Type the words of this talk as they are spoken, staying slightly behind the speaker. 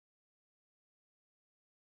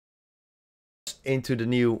into the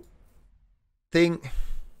new thing.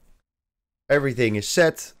 Everything is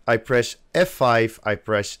set. I press F5, I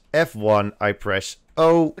press F1, I press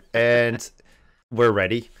O, and we're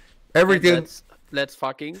ready. Everything. Let's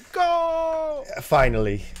fucking go!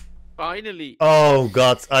 Finally. Finally. Oh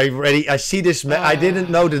god, I see this map. I didn't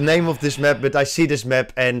know the name of this map, but I see this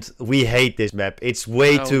map and we hate this map. It's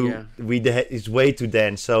way it's way too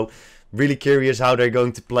dense. So really curious how they're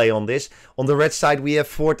going to play on this. On the red side we have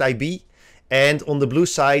Fort IB, and on the blue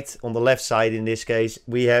side, on the left side in this case,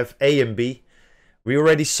 we have AMB. We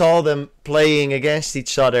already saw them playing against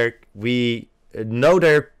each other. We know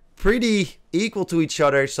they're pretty equal to each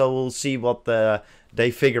other, so we'll see what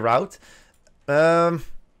they figure out.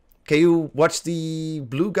 Can you watch the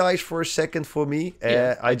blue guys for a second for me?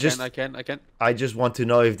 Yeah, I can. I just want to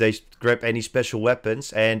know if they grab any special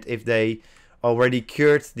weapons and if they already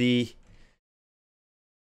cured the...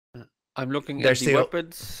 I'm looking at the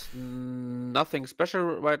weapons. Nothing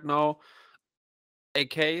special right now.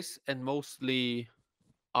 AKs and mostly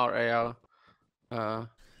RAR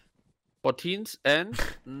 14s and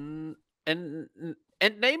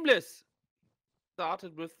nameless.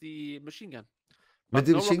 Started with the machine gun. With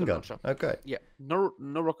the machine gun? Okay. Yeah, no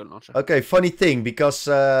rocket launcher. Okay, funny thing, because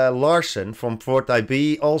Larsen from Fort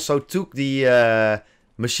IB also took the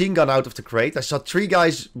machine gun out of the crate. I saw 3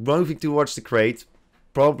 guys moving towards the crate.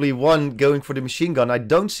 Probably one going for the machine gun. I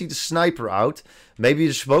don't see the sniper out. Maybe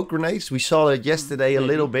the smoke grenades. We saw it yesterday a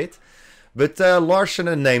little bit. But Larsen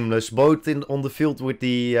and Nameless, both on the field with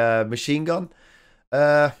the machine gun.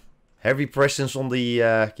 Heavy presence on the,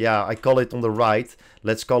 I call it on the right.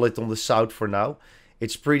 Let's call it on the south for now.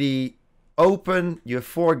 It's pretty open. You have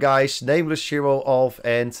 4 guys, Nameless, Shiro, Alf,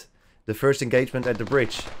 and the first engagement at the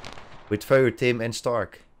bridge. With Feuer, Tim, and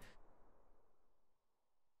Stark.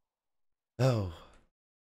 Oh.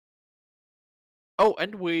 Oh,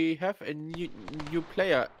 and we have a new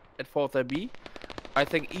player at Fort IB. I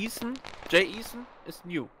think Jay Eason is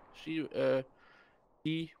new.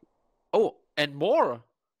 Oh, and more.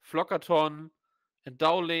 Flockerton and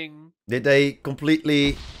Dowling. Did they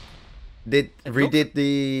completely redid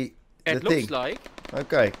the thing? It looks like.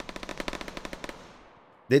 Okay.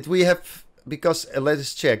 Did we have... Because, let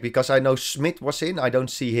us check. Because I know Smith was in. I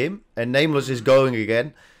don't see him. And Nameless is going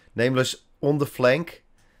again. Nameless on the flank.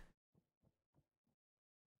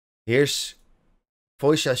 Here's...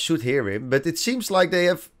 Voice, I should hear him. But it seems like they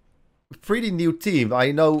have a pretty new team.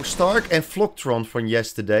 I know Stark and Flocktron from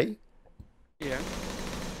yesterday. Yeah.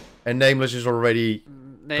 And Nameless is already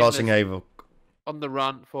causing havoc. On the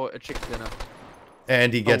run for a chick dinner.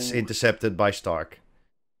 And he gets intercepted by Stark.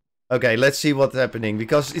 Okay, let's see what's happening.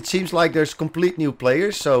 Because it seems like there's complete new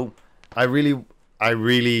players. So I really,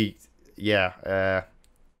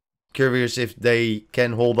 curious if they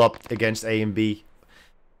can hold up against AMB.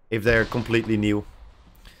 If they're completely new.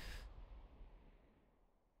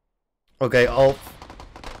 Okay, Alf.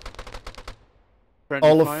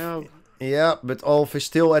 Yeah, but Alf is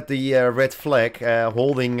still at the red flag,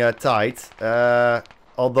 holding tight.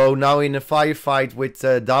 Although now in a firefight with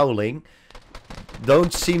Dowling.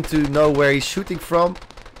 Don't seem to know where he's shooting from.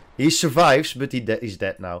 He survives, but he's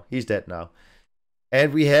dead now. He's dead now.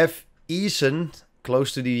 And we have Eason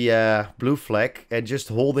close to the blue flag and just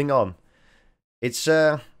holding on. It's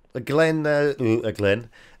again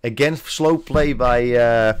slow play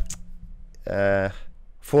by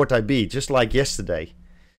Fort IB, just like yesterday.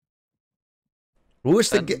 Who is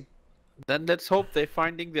then let's hope they're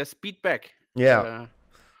finding their speed back. Yeah.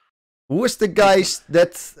 Who is the guys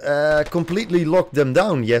that completely locked them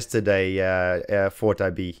down yesterday, Fort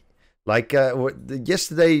IB? Like,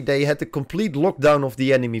 yesterday they had the complete lockdown of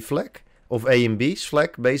the enemy flag, of AMB's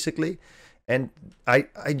flag, basically. And I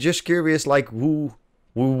just curious, like, who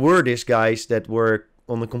were these guys that were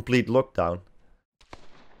on a complete lockdown?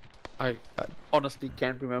 I honestly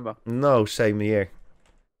can't remember. No, same here.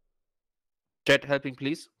 Chat helping,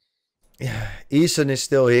 please. Yeah, Eason is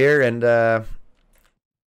still here, and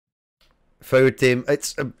Feuer Tim.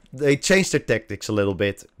 They changed their tactics a little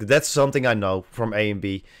bit. That's something I know from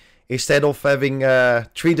AMB. Instead of having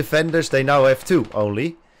 3 defenders, they now have 2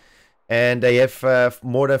 only, and they have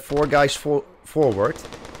more than 4 guys forward.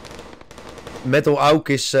 Metal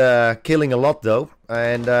Auk is killing a lot though,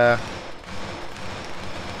 and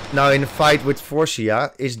now in a fight with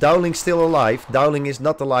Forcia, is Dowling still alive? Dowling is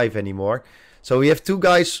not alive anymore. So we have 2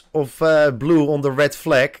 guys of blue on the red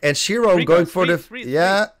flag, and Shiro going for the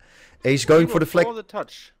he's going for the flag. For the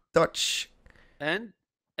touch. And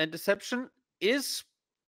deception is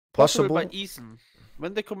possible by Eason.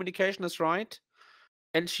 When the communication is right,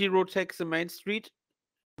 and Shiro takes the main street,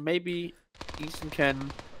 maybe Eason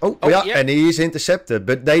can Oh, Oh, yeah, yeah. and he is intercepted.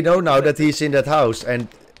 But they know now that he's in that house and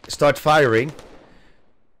start firing.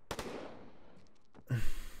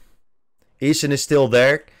 ESM is still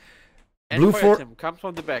there. And Blue Fire Tim comes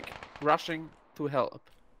from the back, rushing to help.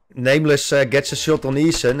 Nameless gets a shot on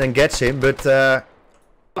ESM and gets him, but...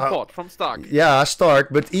 Support from Stark. Yeah, Stark,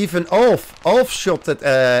 but even Alf shot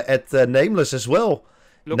at Nameless as well.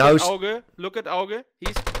 Look now at Auge. Look at Auge.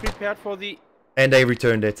 He's prepared for the... And they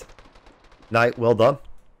returned it. Nice, well done.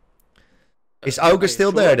 Is Auge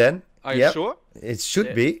still sure? there then? Are you sure? It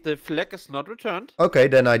should be. The flag is not returned. Okay,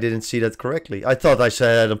 then I didn't see that correctly. I thought I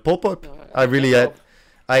said a pop-up. I really had...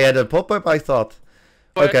 I had a pop-up, I thought.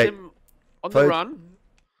 Fire okay. Tim on the run.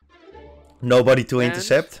 Nobody to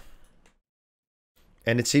intercept.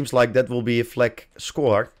 And it seems like that will be a flag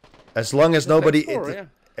score. As long as nobody...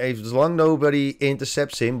 As long nobody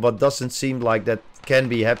intercepts him, but doesn't seem like that can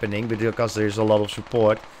be happening because there's a lot of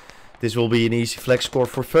support. This will be an easy flag score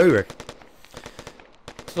for Veuer.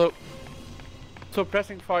 So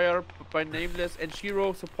pressing fire by Nameless and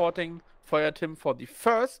Shiro supporting Fire Tim for the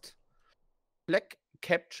first flag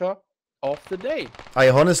capture of the day. I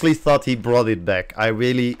honestly thought he brought it back. I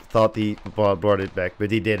really thought he brought it back,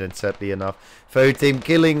 but he didn't, sadly enough. Veuer Tim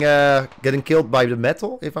getting killed by the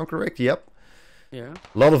metal, if I'm correct. Yep. Yeah.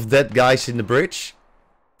 A lot of dead guys in the bridge.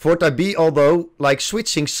 Fort IB, although, like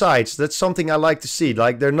switching sides, that's something I like to see.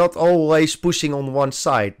 Like they're not always pushing on one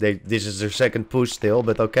side. This is their second push still,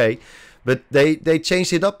 but okay. But they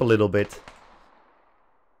changed it up a little bit.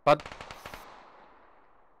 But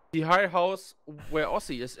the high house where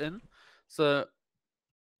Aussie is in, so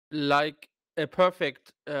like a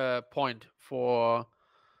perfect point for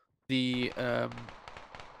the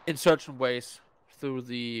insurgent ways through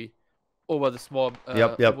the over the small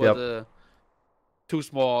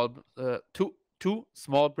the two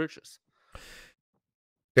small bridges.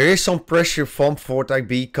 There is some pressure from Fort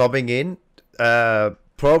IB coming in.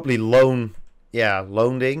 Probably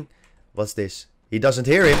loaning. What's this? He doesn't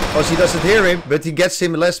hear him. He doesn't hear him, but he gets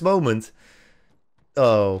him last moment.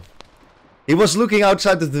 Oh. He was looking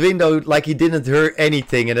outside of the window like he didn't hear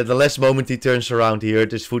anything, and at the last moment he turns around, he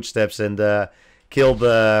heard his footsteps and killed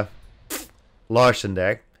Larsen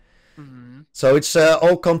there. So it's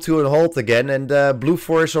all come to a halt again, and Blue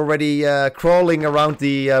 4 is already crawling around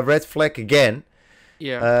the red flag again.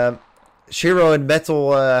 Yeah. Shiro and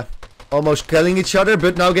Metal almost killing each other,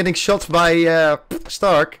 but now getting shot by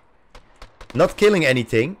Stark. Not killing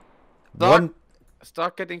anything.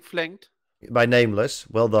 Stark getting flanked. By Nameless.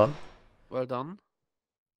 Well done. Well done.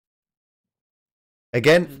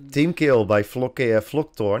 Again, team kill by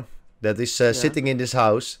Flocktorn. That is sitting in this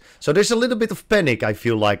house. So there's a little bit of panic, I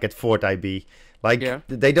feel like, at Fort IB. Like,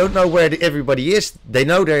 they don't know where everybody is. They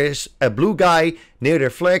know there's a blue guy near their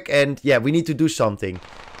flag. And yeah, we need to do something.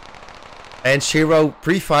 And Shiro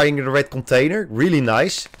pre-firing the red container. Really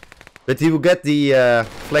nice. But he will get the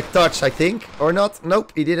flag touch, I think. Or not?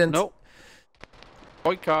 Nope, he didn't. Nope.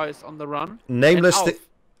 Boyka is on the run. Nameless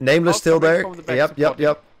still there.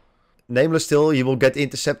 Yep. Nameless still. He will get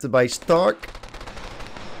intercepted by Stark.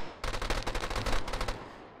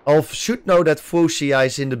 Alf should know that Fuxia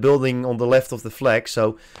is in the building on the left of the flag,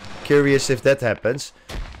 so curious if that happens.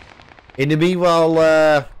 In the meanwhile,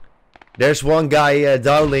 there's one guy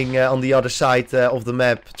dowling on the other side of the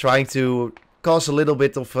map, trying to cause a little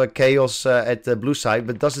bit of chaos at the blue side,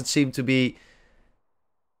 but doesn't seem to be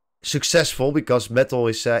successful because Metal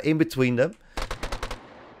is in between them.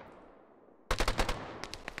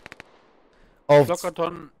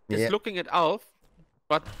 Flockerton is looking at Alf,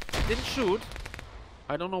 but didn't shoot.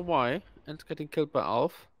 I don't know why, and getting killed by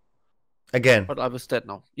Alf. Again. But I was dead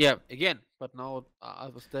now. Yeah, again. But now I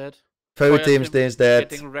was dead. Fire Tim is dead.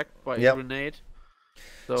 Getting wrecked by a grenade.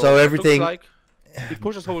 So everything... Looks like he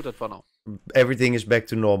pushes hold it for now. Everything is back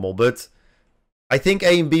to normal, but I think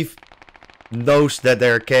AMB knows that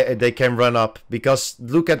they can run up, because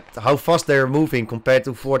look at how fast they are moving compared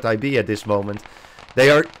to Fort IB at this moment.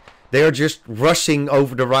 They are just rushing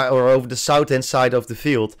over the right or over the south-hand side of the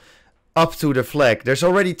field. Up to the flag. There's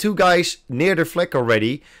already two guys near the flag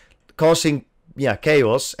already, causing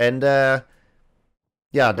chaos, and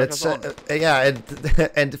that's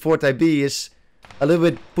and Fort IB is a little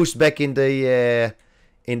bit pushed back in their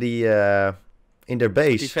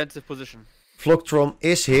base. Defensive position. Flocktron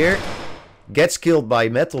is here, gets killed by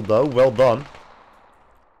Metal though. Well done.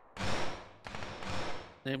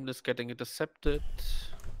 Nameless getting intercepted.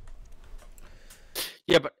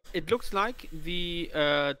 Yeah, but it looks like the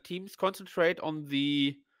teams concentrate on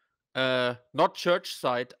the not church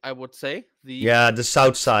side, I would say. The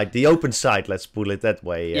south side, the open side. Let's put it that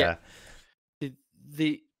way. Yeah.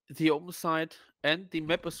 The open side, and the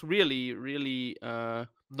map is really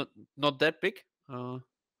not that big. I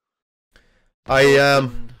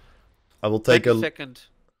will take a second.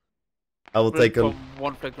 I will take a from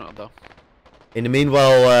one flag to another. In the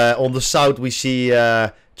meanwhile, on the south we see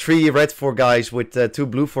 3 red 4 guys with 2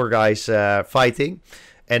 blue 4 guys fighting,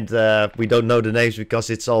 and we don't know the names because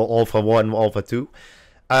it's all Alpha 1, Alpha 2.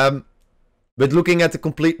 But looking at the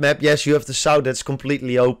complete map, yes, you have the south that's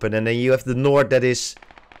completely open, and then you have the north that is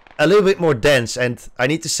a little bit more dense. And I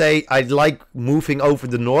need to say, I like moving over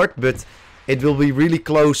the north, but it will be really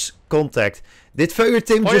close contact. Did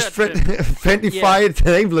Feuertim just friendly fire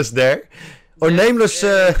Nameless there? Or yes, Nameless...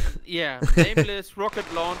 yeah, Nameless rocket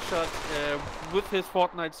launcher with his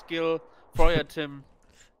Fortnite skill, Feuertim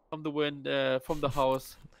from the wind, from the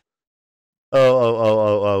house.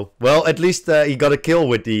 Oh. Well, at least he got a kill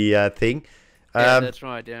with the thing. Yeah, that's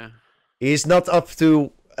right, yeah. He's not up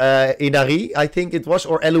to Inari, I think it was,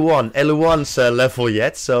 or Eluan's level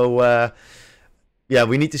yet. So, yeah,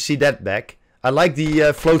 we need to see that back. I like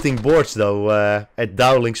the floating boards, though, at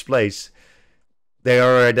Dowling's place.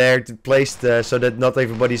 They're placed so that not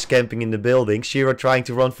everybody's camping in the building. Shiro trying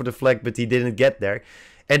to run for the flag, but he didn't get there.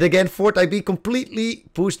 And again, Fort IB completely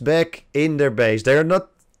pushed back in their base. They're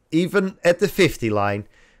not even at the 50 line,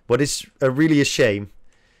 but it's really a shame.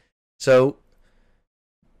 So,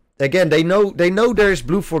 again, they know there's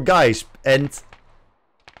blue 4 guys, and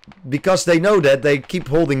because they know that, they keep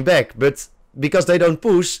holding back. But because they don't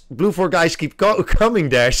push, blue 4 guys keep coming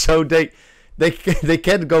there, so they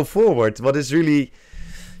can't go forward. What is really,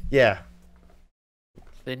 yeah.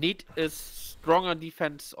 They need a stronger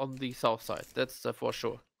defense on the south side. That's for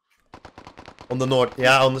sure. On the north,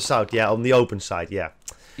 yeah, on the south, yeah, on the open side, yeah.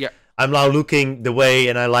 Yeah. I'm now looking the way,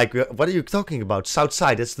 and I like. What are you talking about? South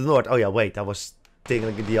side. That's the north. Oh yeah, wait, I was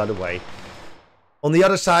thinking the other way. On the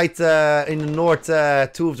other side, in the north, 2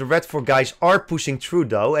 of the red 4 guys are pushing through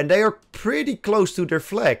though, and they are pretty close to their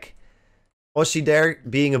flag. Aussie there,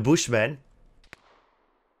 being a bushman.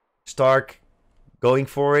 Stark going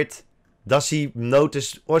for it. Does he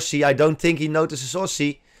notice Aussie? I don't think he notices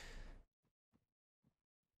Aussie.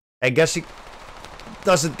 I guess he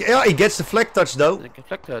doesn't. Yeah, he gets the flag touch though.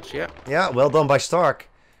 Flag touch, yeah. Yeah, well done by Stark.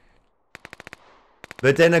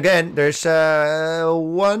 But then again, there's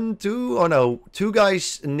 1, 2, oh no, 2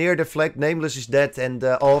 guys near the flag. Nameless is dead and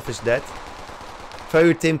Alf is dead.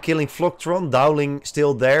 Feuertim killing Flocktron. Dowling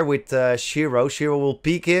still there with Shiro. Shiro will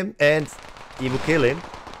peek him and he will kill him.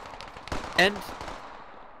 And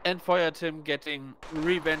Feuertim getting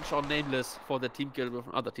revenge on Nameless for the team kill with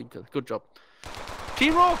another team kill. Good job.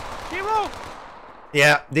 Shiro!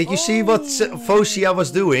 Yeah, did you see what Fosia was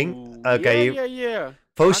doing? Okay. Yeah.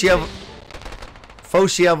 Fosia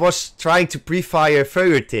was trying to pre-fire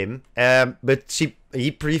Feuertim, but he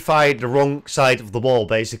pre-fired the wrong side of the wall,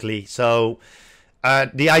 basically. So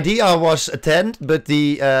the idea was a 10, but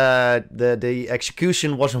the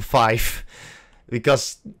execution was on 5.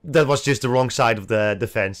 Because that was just the wrong side of the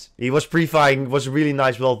defense. He was pre-firing, was really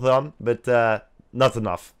nice, well done, but not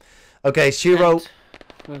enough. Okay, Shiro.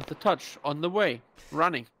 With the touch on the way,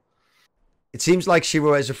 running. It seems like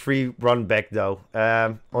Shiro has a free run back though.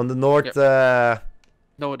 On the north,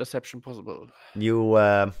 no interception possible. You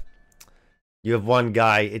have 1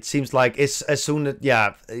 guy. It seems like it's as soon as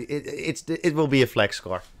it will be a flag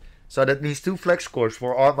score. So that means 2 flag scores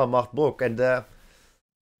for Arma Macht Bok, and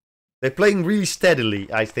they're playing really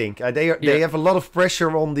steadily, I think. They have a lot of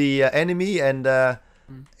pressure on the enemy, and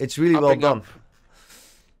it's really well done.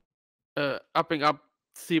 Upping up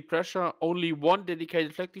the pressure. Only 1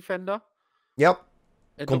 dedicated flag defender. Yep.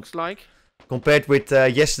 It looks like. Compared with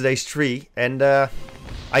yesterday's 3. And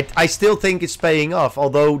I still think it's paying off.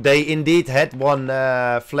 Although they indeed had 1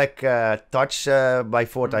 flag touch by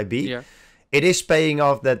Fort IB. Yeah. It is paying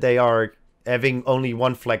off that they are having only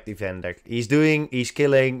 1 flag defender. He's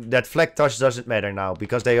killing. That flag touch doesn't matter now,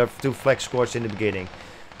 because they have 2 flag scores in the beginning.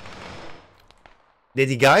 Did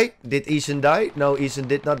he die? Did Eason die? No, Eason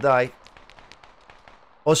did not die.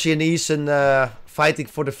 Aussie and Eason fighting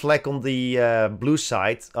for the flag on the blue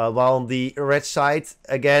side. While on the red side,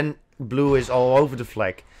 again, blue is all over the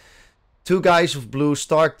flag. 2 guys of blue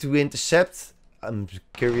start to intercept. I'm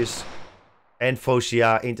curious. And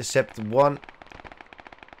Fosia intercepted 1.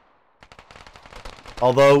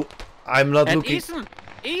 Although, I'm not looking...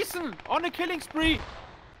 Eason! On a killing spree!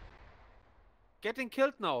 Getting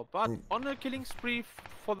killed now, but on a killing spree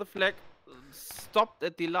for the flag. Stopped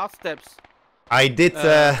at the last steps. I did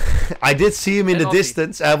see him in the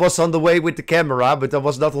distance. I was on the way with the camera, but I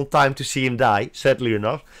was not on time to see him die, sadly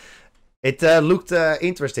enough. It looked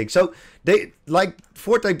interesting. So,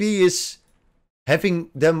 Fort IB is having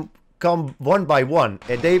them come 1 by 1.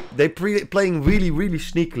 And they playing really, really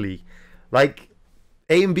sneakily. Like...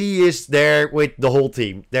 AMB is there with the whole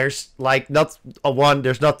team. There's like not a one,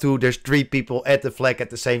 there's not two, there's 3 people at the flag at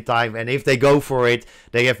the same time. And if they go for it,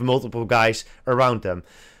 they have multiple guys around them.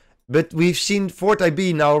 But we've seen Fort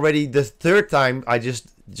IB now already the 3rd time. I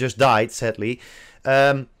just died, sadly.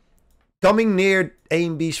 Coming near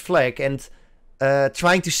AMB's flag and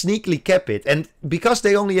trying to sneakily cap it. And because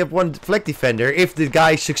they only have 1 flag defender, if the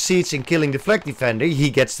guy succeeds in killing the flag defender, he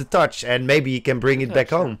gets the touch. And maybe he can bring it back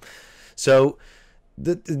home. So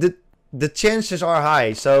the chances are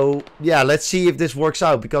high. So yeah, let's see if this works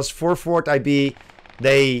out, because for Fort IB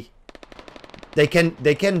they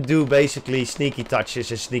can do basically sneaky touches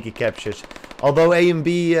and sneaky captures. Although AMB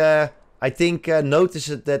I think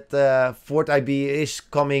noticed that Fort IB is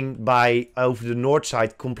coming by over the north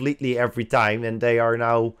side completely every time, and they are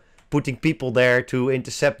now putting people there to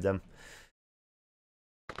intercept them.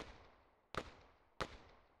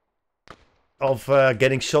 Of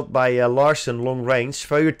getting shot by Larsen long range.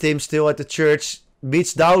 Feuer Tim still at the church,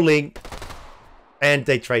 meets Dowling, and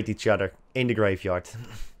they trade each other in the graveyard.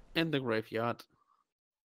 In the graveyard.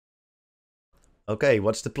 Okay,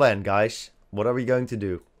 what's the plan, guys? What are we going to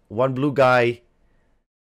do? 1 blue guy,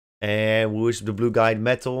 and who is the blue guy?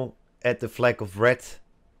 Metal at the flag of red.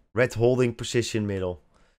 Red holding position middle.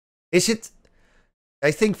 Is it?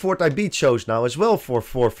 I think Fort IB chose now as well for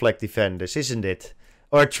 4 flag defenders, isn't it?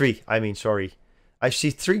 Or 3, I mean, sorry. I see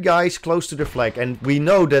 3 guys close to the flag, and we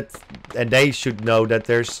know that, and they should know that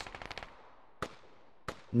there's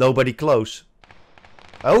nobody close.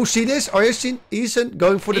 Oh, see this? Are you seeing Ethan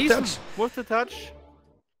going for the touch? With the touch.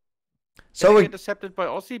 So they get intercepted by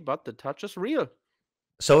Aussie, but the touch is real.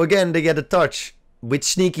 So again, they get a touch with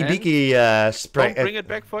sneaky beaky spray. Don't bring it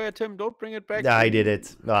back, Feuer Tim. Don't bring it back. Yeah, I did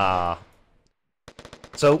it. Ah.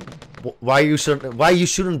 So why you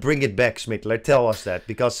shouldn't bring it back, Smittler? Tell us that,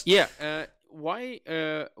 because why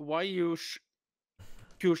you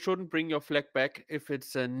shouldn't bring your flag back if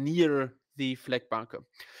it's near the flag bunker.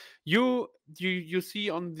 You see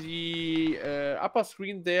on the upper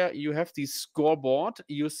screen there, you have the scoreboard.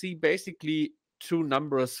 You see basically 2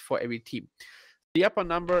 numbers for every team. The upper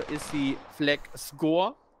number is the flag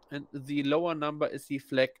score, and the lower number is the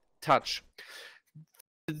flag touch.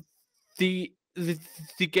 The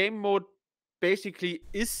game mode basically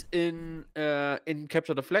is in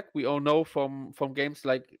Capture the Flag. We all know from games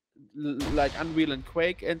like Unreal and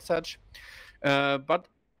Quake and such. But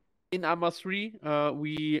in Arma 3,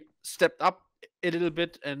 we stepped up a little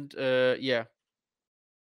bit and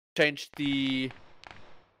changed the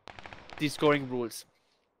scoring rules.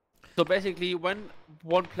 So basically, when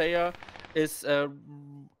 1 player is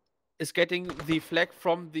getting the flag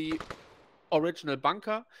from the original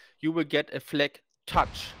bunker, you will get a flag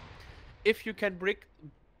touch. If you can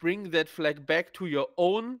bring that flag back to your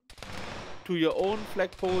own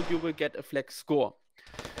flagpole, you will get a flag score.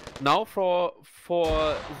 Now for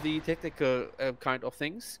the technical kind of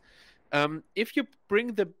things, if you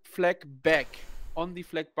bring the flag back on the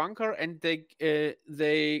flag bunker and the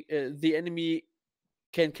enemy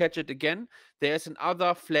can catch it again, there's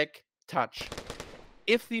another flag touch.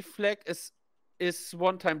 If the flag is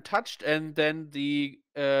 1 time touched and then the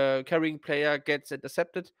carrying player gets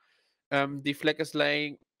intercepted, the flag is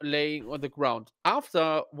laying on the ground.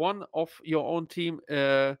 After one of your own team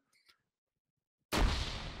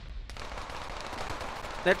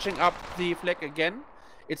snatching up the flag again,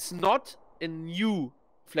 it's not a new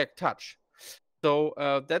flag touch. So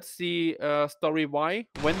that's the story why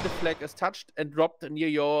when the flag is touched and dropped near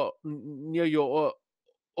your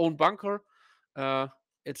own bunker,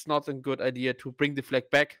 it's not a good idea to bring the flag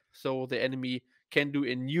back so the enemy can do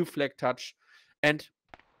a new flag touch. And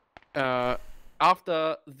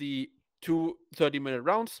after the 2 30-minute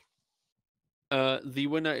rounds, the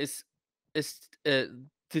winner is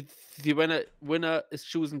the winner is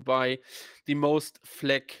chosen by the most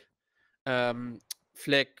flag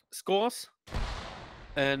scores.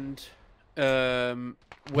 And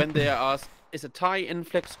when they are asked is a tie in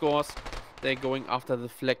flag scores, they're going after the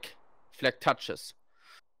flag touches.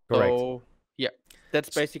 Correct. So yeah, that's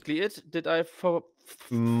basically it. Did I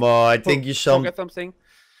I think you forget something?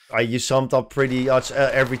 You summed up pretty much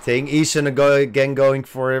everything. Ethan again going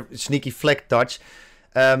for a sneaky flag touch.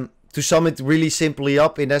 To sum it really simply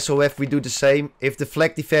up, in SOF we do the same. If the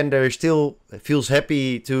flag defender still feels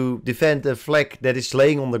happy to defend a flag that is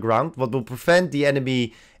laying on the ground, what will prevent the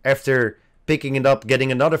enemy after picking it up getting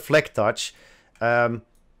another flag touch,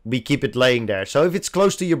 we keep it laying there. So if it's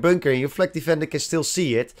close to your bunker and your flag defender can still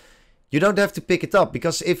see it, you don't have to pick it up.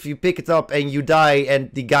 Because if you pick it up and you die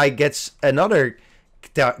and the guy gets another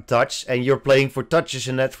touch and you're playing for touches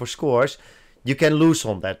and not for scores, you can lose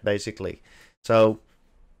on that basically. So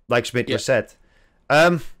like Smittler said,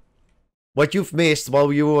 What you've missed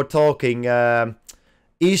while you were talking,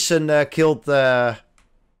 ESM killed,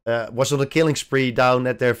 was on a killing spree down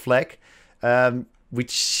at their flag. I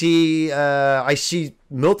see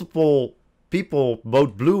multiple people,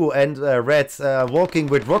 both blue and red, walking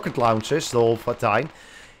with rocket launchers the whole time.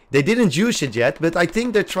 They didn't use it yet, but I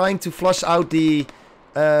think they're trying to flush out the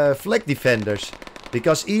flag defenders.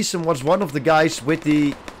 Because ESM was one of the guys with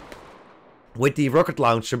the rocket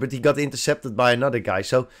launcher, but he got intercepted by another guy.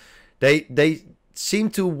 So they seem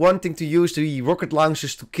to wanting to use the rocket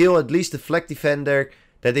launchers to kill at least the flag defender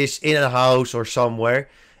that is in a house or somewhere,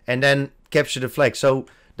 and then capture the flag. So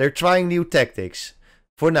they're trying new tactics.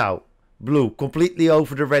 For now, blue completely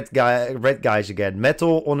over the red guys again.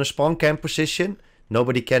 Metal on a spawn camp position.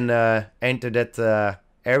 Nobody can enter that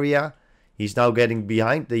area. He's now getting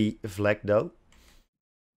behind the flag though.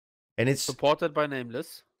 And it's supported by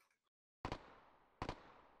Nameless.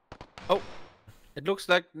 Oh, it looks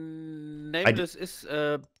like Nameless is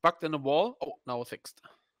bugged in a wall. Oh, now fixed.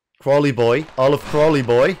 Crawley boy, Olaf Crawley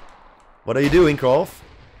boy. What are you doing, Croft?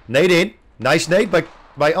 Nade in. Nice nade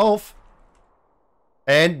by Olaf.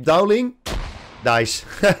 And Dowling. Nice.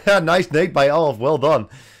 Nice nade by Olaf. Well done.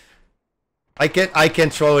 I can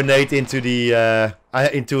throw a nade into the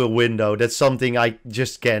into a window. That's something I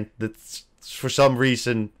just can't. That's for some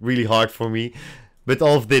reason really hard for me. But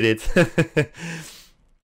Olaf did it.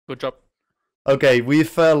 Good job. Okay,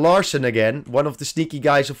 we've Larsen again, one of the sneaky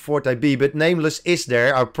guys of Fortnite B, but Nameless is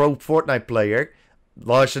there, our pro Fortnite player.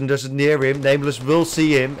 Larsen doesn't near him, Nameless will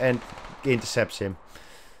see him and intercepts him.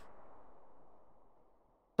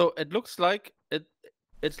 So it looks like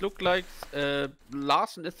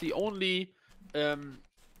Larsen is the only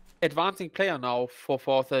advancing player now for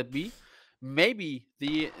Fortnite B. Maybe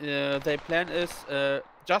their plan is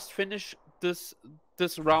just finish this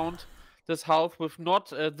round, this half with not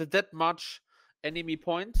that much enemy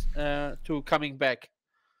points to coming back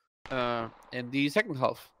in the second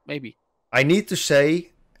half, maybe. I need to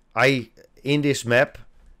say, in this map,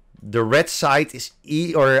 the red side is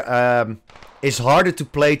is harder to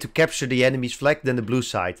play to capture the enemy's flag than the blue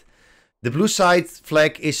side. The blue side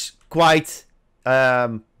flag is quite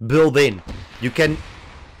built in. You can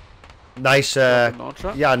nice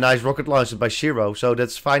nice rocket launcher by Shiro, so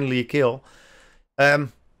that's finally a kill.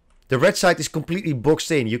 The red side is completely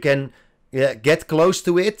boxed in. You can get close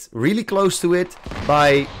to it, really close to it,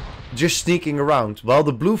 by just sneaking around. While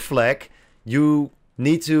the blue flag, you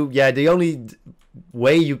need to, the only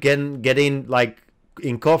way you can get in, like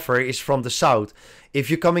in cover, is from the south. If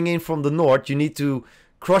you're coming in from the north, you need to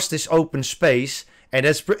cross this open space, and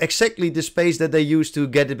that's exactly the space that they use to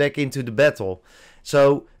get it back into the battle.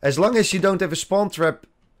 So as long as you don't have a spawn trap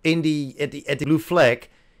in at the blue flag,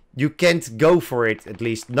 you can't go for it, at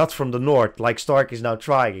least not from the north, like Stark is now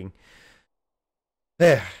trying.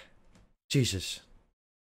 Jesus.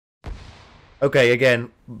 Okay, again,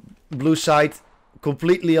 blue side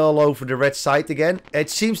completely all over the red side again. It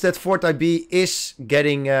seems that Fortnite B is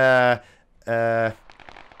getting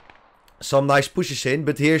some nice pushes in,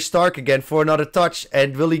 but here's Stark again for another touch,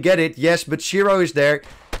 and will he get it? Yes, but Shiro is there,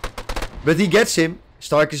 but he gets him.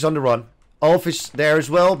 Stark is on the run. Alf is there as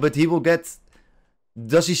well, but he will get...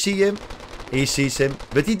 Does he see him? He sees him,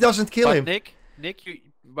 but he doesn't kill him. Nick,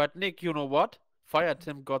 you know what? Fire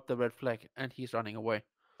Tim got the red flag, and he's running away.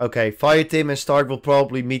 Okay, Fire Tim and Stark will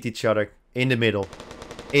probably meet each other in the middle.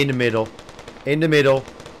 In the middle. In the middle.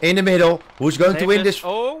 In the middle. Who's going to win this?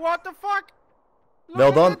 Oh, what the fuck?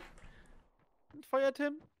 Well done. Fire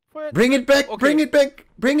Tim. Bring it back. Okay. Bring it back.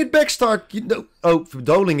 Bring it back, Stark. You know, oh,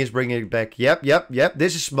 Doling is bringing it back. Yep.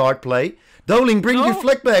 This is smart play. Doling, bring your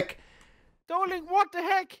flag back. Doling, what the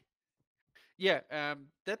heck? Yeah,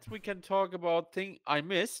 that we can talk about thing I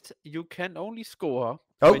missed. You can only score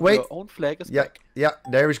when your own flag is back. Yeah,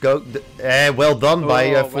 there we go. Well done by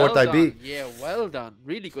Fortnite B. Yeah, well done.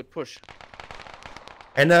 Really good push.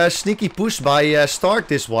 And a sneaky push by Stark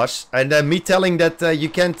this was. And me telling that you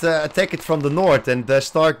can't attack it from the north. And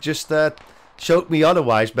Stark just showed me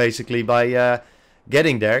otherwise, basically, by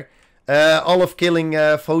getting there. Olaf killing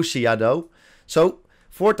Fosia, though. So...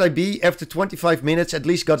 Fortnite B, after 25 minutes, at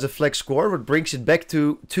least got a flag score, which brings it back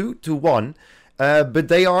to 2-1. But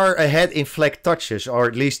they are ahead in flag touches, or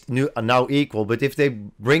at least now equal. But if they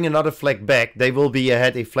bring another flag back, they will be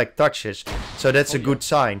ahead in flag touches. So that's a good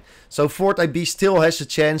sign. So Fortnite B still has a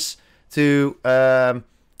chance to tie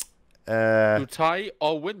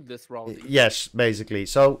or win this round. Yes, basically.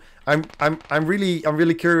 So I'm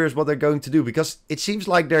really curious what they're going to do, because it seems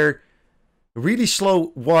like they're really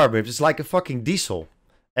slow warm-ups. It's like a fucking diesel.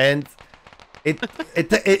 And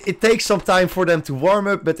it takes some time for them to warm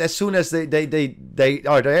up, but as soon as they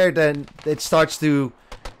are there, then it starts to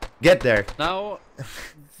get there. Now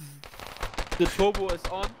the turbo is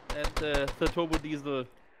on, and the turbo diesel.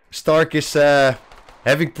 Stark is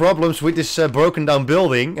having problems with this broken down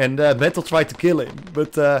building, and Metal tried to kill him,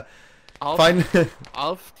 but fine.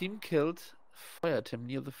 Alf team killed, fired him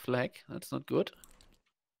near the flag. That's not good.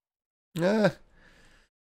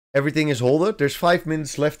 Everything is holded. There's 5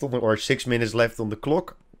 minutes left on the, or 6 minutes left on the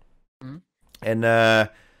clock. And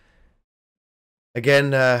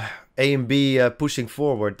again, AMB pushing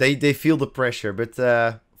forward. They feel the pressure, but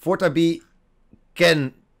Fort IB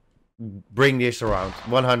can bring this around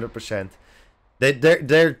 100%.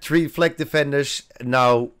 Their 3 flag defenders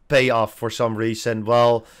now pay off for some reason,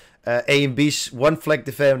 while AMB's 1 flag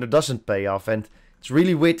defender doesn't pay off. And it's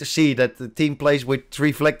really weird to see that the team plays with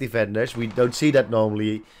 3 flag defenders. We don't see that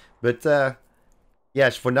normally. But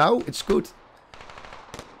yes, for now, it's good.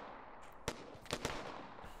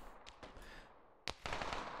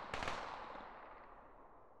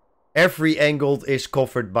 Every angle is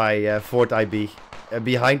covered by Fort IB.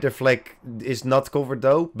 Behind the flag is not covered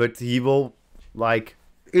though, but he will, like,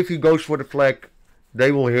 if he goes for the flag,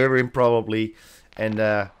 they will hear him probably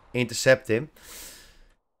and intercept him.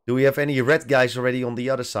 Do we have any red guys already on the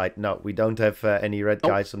other side? No, we don't have any red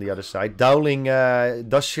guys on the other side. Dowling,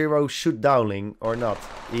 does Shiro shoot Dowling or not?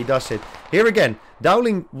 He does it. Here again,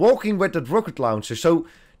 Dowling walking with that rocket launcher. So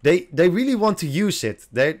they really want to use it.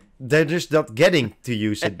 They're just not getting to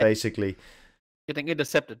use it, basically. Getting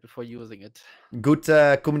intercepted before using it. Good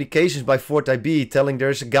communications by Fort IB, telling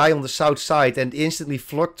there's a guy on the south side, and instantly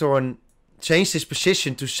Flocktorn changed his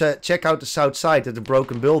position to check out the south side at the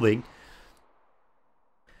broken building.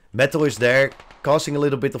 Metal is there, causing a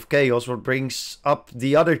little bit of chaos, what brings up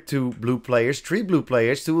the other 2 blue players. 3 blue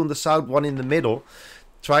players, 2 on the south, 1 in the middle.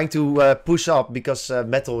 Trying to push up because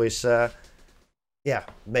Metal is, yeah,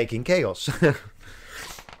 making chaos.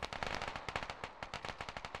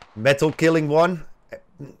 Metal killing 1,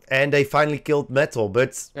 and they finally killed Metal,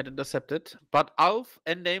 but... Get intercepted. But Alf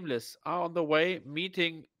and Nameless are on the way,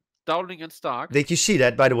 meeting Dowling and Stark. Did you see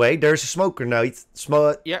that, by the way? There's a smoker now.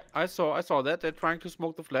 Yeah, I saw that. They're trying to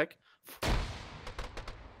smoke the flag.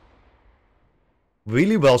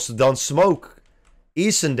 Really well done smoke.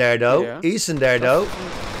 Eason there, though. Yeah. Eason there, though.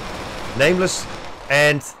 Nameless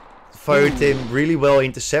and fired him. Really well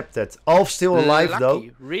intercepted. Alf still alive, though.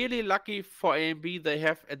 Really lucky for AMB. They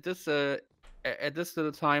have, at this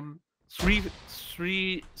little time, three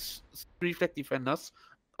flag defenders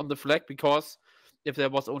on the flag, because if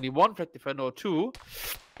there was only 1 flag defender or 2,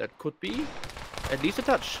 that could be at least a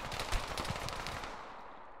touch.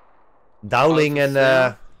 Dowling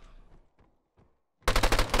and...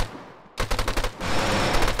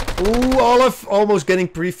 Ooh, Olaf almost getting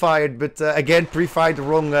pre-fired, but again, pre-fired the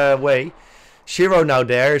wrong way. Shiro now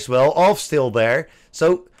there as well. Olaf still there.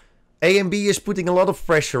 So AMB is putting a lot of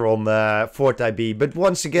pressure on Fort IB. But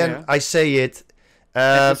once again, I say it.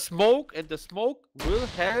 And the smoke will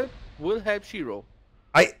help Shiro.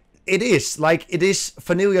 It is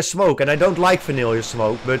vanilla smoke, and I don't like vanilla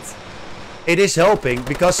smoke, but it is helping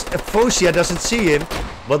because Fosia doesn't see him,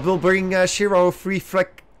 but will bring Shiro a free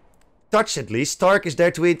flag touch at least. Stark is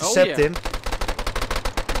there to intercept him.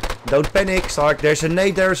 Don't panic, Stark. There's a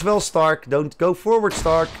nade there as well, Stark. Don't go forward,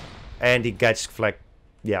 Stark. And he gets flag.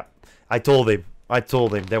 Yeah, I told him.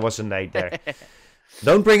 There was a nade there.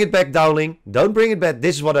 Don't bring it back, Dowling. Don't bring it back.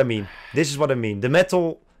 This is what I mean. The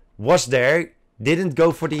Metal was there. Didn't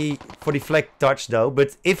go for the flag touch though,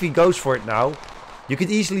 but if he goes for it now, you could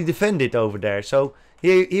easily defend it over there. So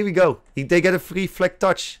here we go. They get a free flag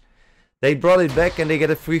touch. They brought it back and they get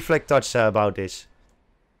a free flag touch about this.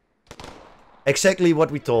 Exactly what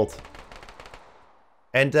we told.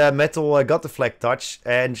 And Metal got the flag touch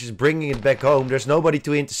and just bringing it back home. There's nobody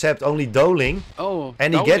to intercept, only Dowling. Oh,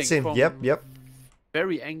 and he gets him. Yep.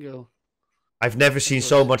 Very angle. I've never seen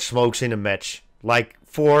so much smokes in a match. Like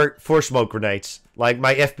 4 smoke grenades. Like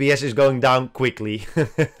my FPS is going down quickly.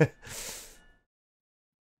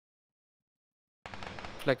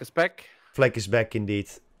 Flag is back. Flag is back indeed.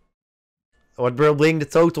 What will bring the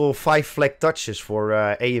total of 5 flag touches for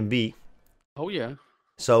A and B. Oh yeah.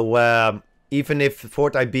 So even if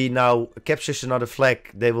Fort IB now captures another flag,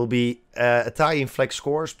 they will be a tie in flag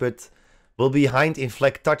scores, but will be behind in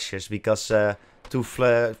flag touches because 2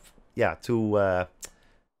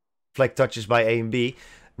 flag touches by A and B.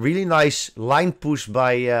 Really nice line push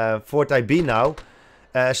by Fort IB now.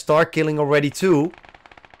 Star killing already 2.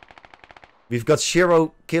 We've got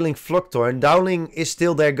Shiro killing Flocktorn. Dowling is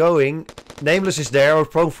still there going. Nameless is there, or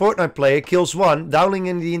pro Fortnite player, kills one, downing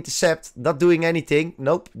in the intercept, not doing anything.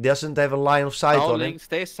 Nope, doesn't have a line of sight on him.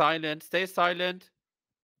 Stay silent, stay silent.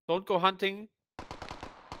 Don't go hunting.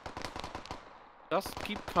 Just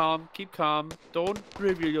keep calm, keep calm. Don't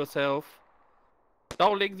reveal yourself.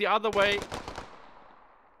 Dowling the other way.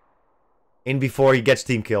 In before he gets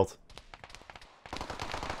team killed.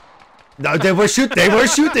 No, they were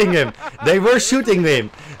shooting him. They were shooting him.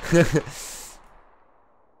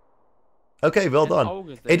 Okay, well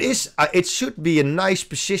done. It should be a nice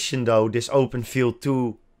position though, this open field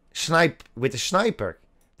to snipe with a sniper.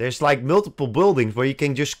 There's like multiple buildings where you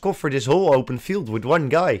can just cover this whole open field with one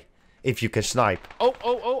guy. If you can snipe.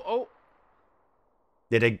 Oh.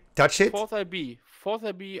 Did they touch it? Fourth IB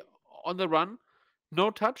on the run. No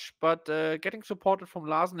touch, but getting supported from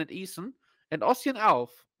Larsen and Eason. And Ossian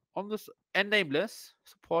Alf on this, and Nameless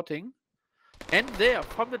supporting. And there,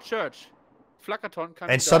 from the church, Flackerton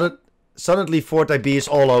coming down. Suddenly Fort IB is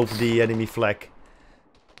all over the enemy flag.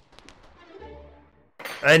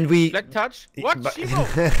 And we... Black touch? What? Shiro?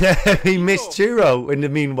 We missed Shiro in the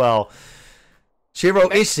meanwhile. Shiro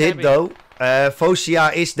is hit though.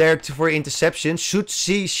 Fosia is there for interception. Should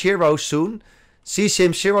see Shiro soon. Sees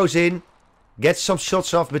him, Shiro's in. Gets some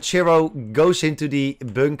shots off, but Shiro goes into the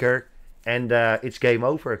bunker. And it's game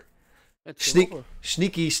over.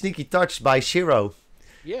 Sneaky touch by Shiro.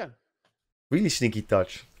 Yeah. Really sneaky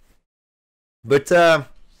touch. But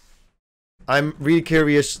I'm really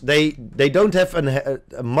curious. They don't have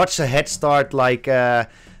much a head start like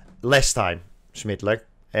last time, Schmidtler.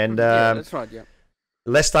 And yeah, that's right, yeah.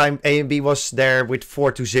 Last time AMB was there with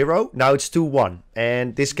 4-0. Now it's 2-1.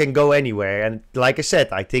 And this can go anywhere. And like I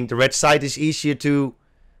said, I think the red side is easier to...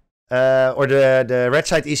 or the red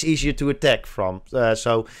side is easier to attack from.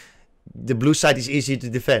 So the blue side is easier to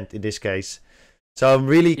defend in this case. So I'm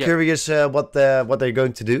really curious what they're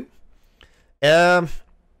going to do. Yeah.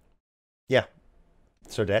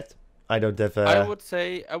 So that I don't have. I would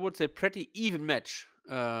say pretty even match.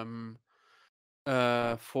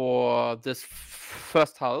 For this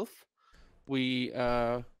first half, we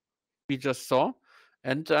just saw,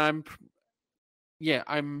 and I'm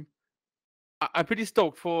pretty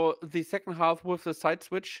stoked for the second half with the side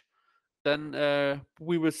switch. Then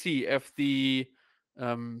we will see if the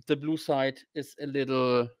blue side is a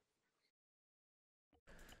little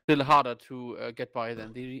harder to get by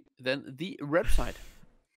than the red side.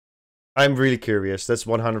 I'm really curious. That's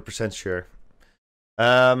 100% sure.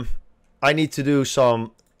 I need to do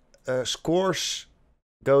some scores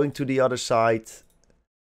going to the other side,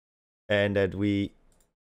 and that we.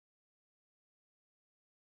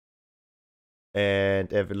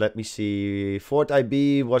 And let me see. Fort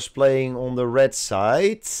IB was playing on the red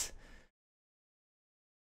side.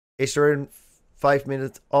 Is there a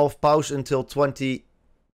 5-minute off pause until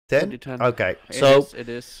 2010? 2010. Okay, so it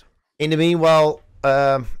is. In the meanwhile,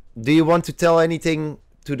 do you want to tell anything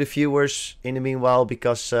to the viewers in the meanwhile?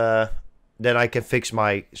 Because then I can fix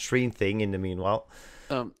my stream thing in the meanwhile.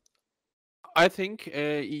 I think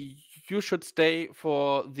you should stay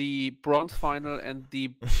for the bronze final and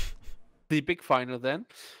the big final then.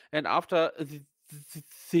 And after the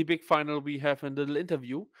big final, we have a little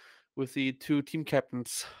interview with the two team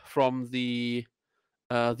captains from the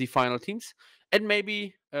final teams. And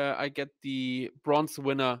maybe I get the bronze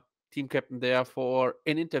winner team captain there for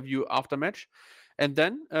an interview after match. And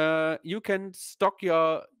then you can stock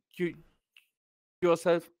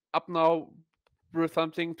yourself up now with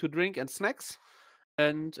something to drink and snacks.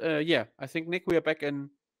 And yeah, I think, Nick, we are back in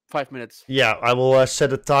 5 minutes. Yeah, I will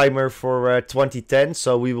set a timer for 2010.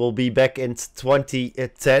 So we will be back in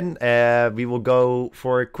 2010. We will go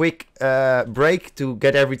for a quick break to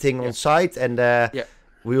get everything on site. And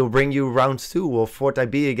we will bring you round 2 of Fort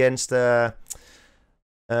IB against Amamachbok.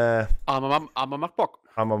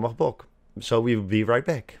 So we will be right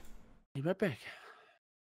back. Be right back.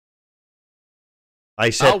 I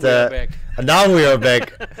said, now we are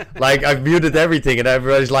back. Like, I've muted everything, and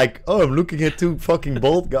everybody's like, oh, I'm looking at 2 fucking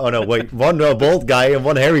bald guys. Oh, no, wait. One bald guy and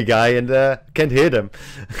one hairy guy, and can't hear them.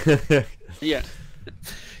 Yeah.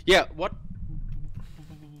 Yeah, what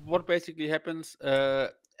basically happens,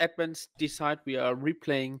 admins decide we are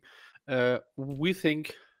replaying, we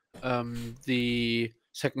think, the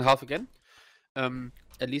second half again.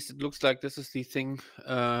 At least it looks like this is the thing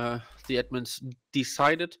the admins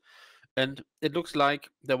decided. And it looks like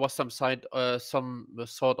there was some sort of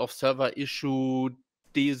server issue,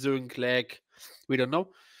 desync lag, we don't know.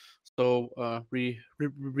 So we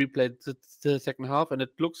replayed the second half, and it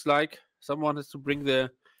looks like someone has to bring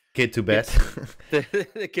the kid to bed.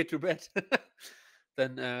 the kid to bed.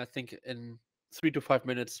 Then I think in 3 to 5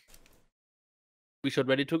 minutes we should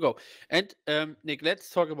ready to go. And Nick, let's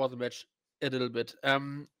talk about the match a little bit.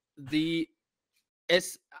 The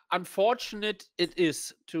As unfortunate it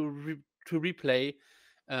is to replay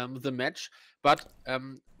the match, but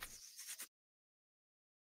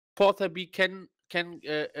Porter B can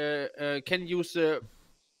use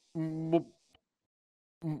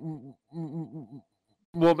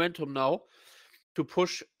momentum now to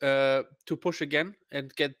push again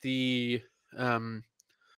and get the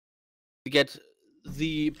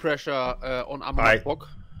pressure on Amrabat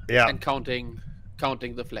and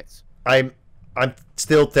counting the flags. I'm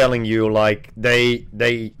still telling you, like, they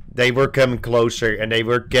were coming closer and they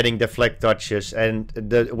were getting the flag touches, and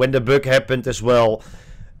when the bug happened as well,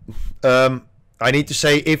 I need to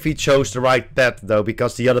say if he chose the right pad though,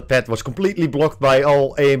 because the other pad was completely blocked by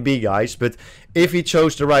all AMB guys, but if he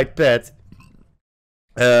chose the right pad,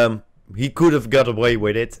 he could have got away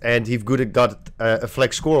with it, and he could have got a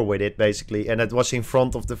flag score with it, basically, and it was in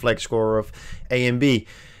front of the flag score of AMB.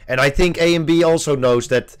 And I think AMB also knows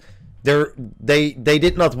that they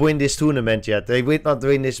did not win this tournament yet. They did not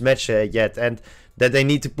win this match yet, and that they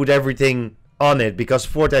need to put everything on it, because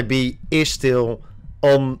FortIB is still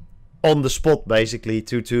on the spot, basically,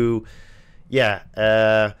 to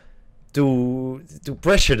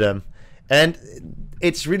pressure them. And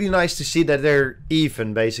it's really nice to see that they're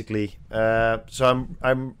even, basically. So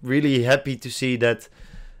I'm really happy to see that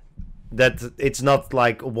it's not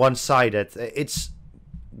like one-sided. It's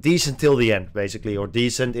decent till the end, basically, or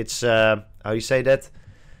decent. It's how you say that?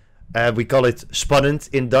 We call it spannend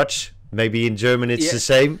in Dutch. Maybe in German it's the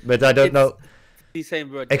same, but I don't know. The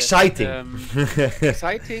same word. Exciting.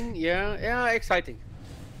 Exciting. Yeah, exciting.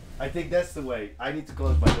 I think that's the way. I need to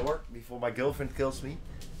close my door before my girlfriend kills me.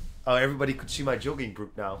 Oh, everybody could see my jogging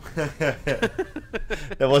brook now.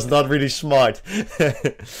 That was not really smart.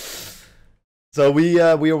 So we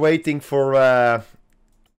are waiting for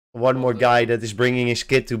one more guy that is bringing his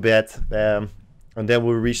kid to bed, and then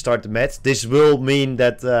we'll restart the match. This will mean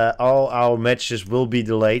that all our matches will be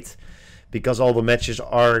delayed, because all the matches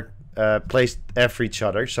are placed after each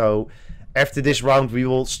other. So after this round, we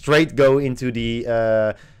will straight go into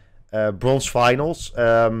the bronze finals,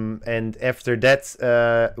 and after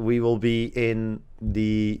that we will be in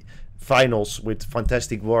the finals with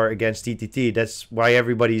Fantastic War against TTT. That's why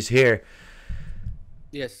everybody is here.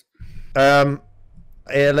 Yes.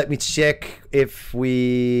 Let me check if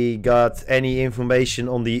we got any information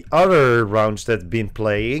on the other rounds that been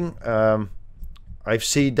playing. I've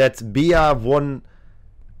seen that Bia won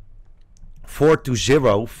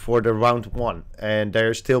 4-0 for the round 1, and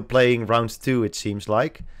they're still playing round 2, it seems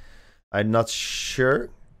like. I'm not sure.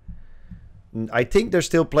 I think they're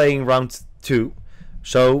still playing round 2.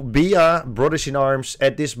 So Bia, Brothers in Arms,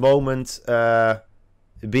 at this moment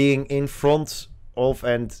being in front of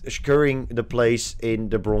and securing the place in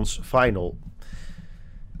the bronze final.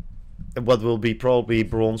 What will be probably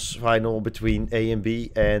bronze final between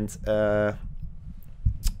AMB and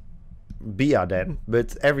Bia then.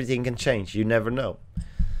 But everything can change. You never know.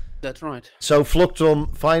 That's right. So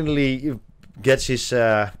Vlogtron finally gets his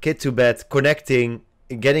kid to bed, connecting,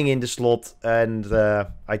 getting in the slot, and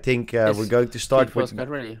I think we're going to start with...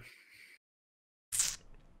 ready.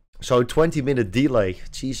 So 20-minute delay.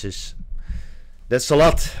 Jesus. That's a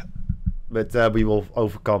lot. But we will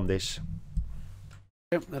overcome this.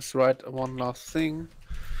 Yep, that's right. One last thing.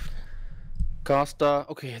 Caster.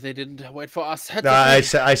 Okay, they didn't wait for us. No, I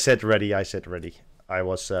said ready. I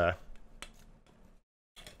was...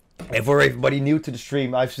 And for everybody new to the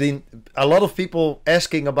stream, I've seen a lot of people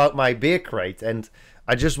asking about my beer crate, and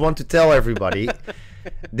I just want to tell everybody,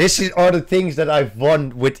 are the things that I've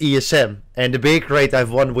won with ESM, and the beer crate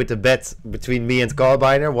I've won with a bet between me and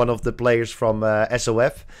Carbiner, one of the players from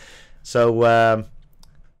SOF. So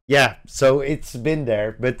yeah, so it's been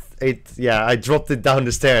there, but I dropped it down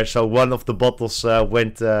the stairs, so one of the bottles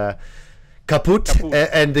went kaput,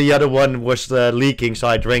 and the other one was leaking, so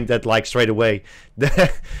I drank that like straight away.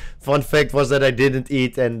 The fun fact was that I didn't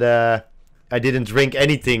eat and I didn't drink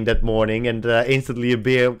anything that morning, and instantly a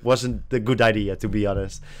beer wasn't a good idea, to be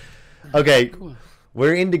honest. Okay, cool.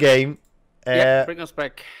 We're in the game. Yeah, bring us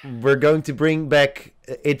back. We're going to bring back...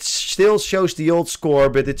 It still shows the old score,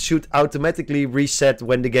 but it should automatically reset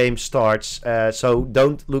when the game starts. So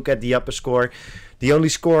don't look at the upper score. The only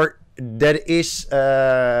score that is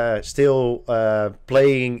still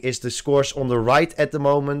playing is the scores on the right at the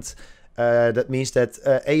moment. That means that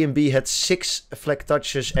AMB had 6 flag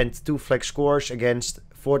touches and 2 flag scores against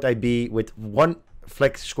FortIB with 1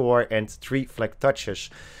 flag score and 3 flag touches.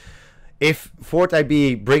 if Fort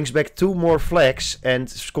IB brings back 2 more flags and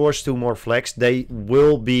scores 2 more flags, they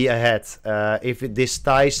will be ahead. If this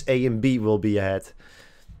ties, AMB will be ahead.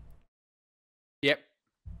 Yep.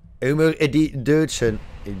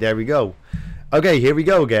 There we go. Okay, here we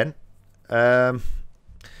go again.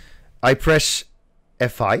 I press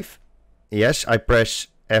F5. Yes, I press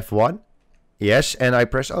F1. Yes, and I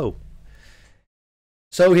press O.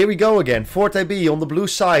 So here we go again. Fort IB on the blue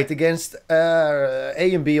side against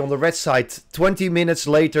AMB on the red side. 20 minutes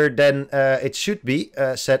later than it should be,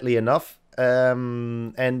 sadly enough.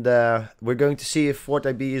 And we're going to see if Fort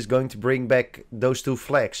IB is going to bring back those 2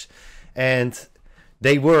 flags. And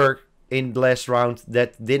they were in the last round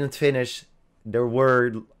that didn't finish. There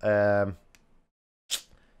were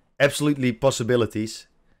absolutely possibilities.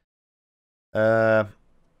 So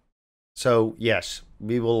yes,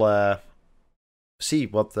 we will see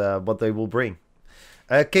what they will bring.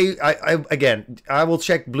 Okay, I will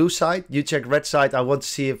check blue side. You check red side. I want to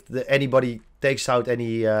see if anybody takes out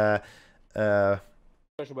any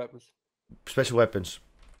Special weapons. Special weapons.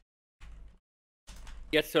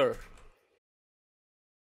 Yes, sir.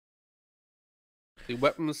 The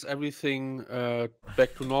weapons, everything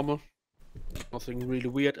back to normal. Nothing really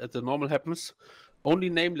weird as the normal happens.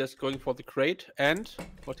 Only Nameless going for the crate and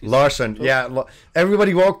what is Larson. Yeah,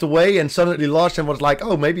 everybody walked away and suddenly Larson was like,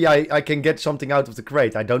 "Oh, maybe I can get something out of the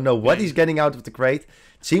crate." I don't know what he's getting out of the crate.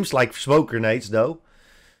 It seems like smoke grenades though.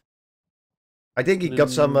 I think he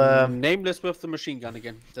got some Nameless with the machine gun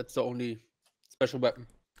again. That's the only special weapon.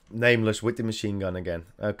 Nameless with the machine gun again.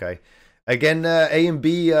 Okay. Again, AMB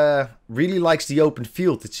really likes the open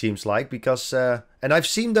field, it seems like, because and I've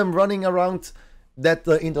seen them running around that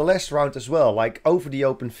in the last round as well, like over the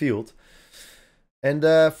open field. And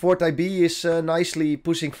Fort IB is nicely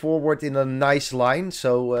pushing forward in a nice line,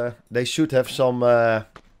 so they should have some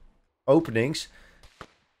openings.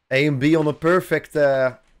 AMB on a perfect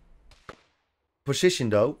position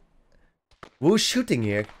though. Who's shooting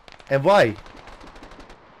here? And why?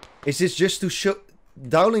 Is this just to show...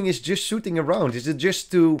 Dowling is just shooting around. Is it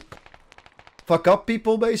just to fuck up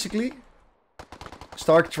people, basically?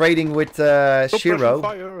 Start trading with Shiro.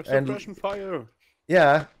 Suppression fire.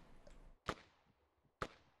 Yeah.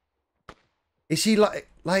 Is he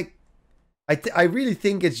like... I really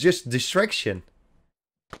think it's just distraction.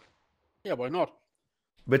 Yeah, why not?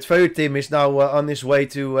 But Feuertim is now on his way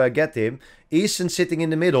to get him. Eason sitting in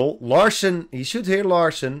the middle. Larson, he should hear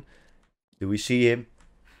Larson. Do we see him?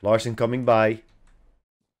 Larson coming by.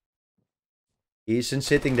 Eason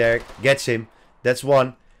sitting there. Gets him. That's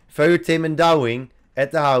one. Feuertim and Dowling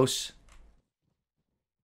at the house.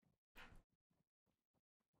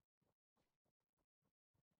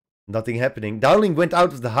 Nothing happening. Dowling went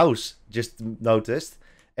out of the house. Just noticed.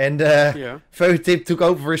 And Feuertim took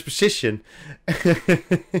over his position.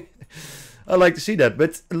 I like to see that.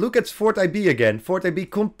 But look at Fort IB again. Fort IB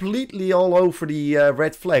completely all over the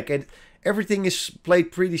red flag. And everything is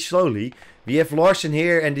played pretty slowly. We have Larson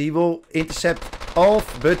here and he will intercept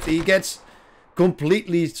Alf. But he gets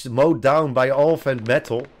completely mowed down by Alf and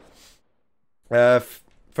Metal.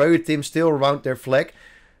 Feuertim still around their flag.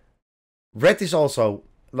 Red is also...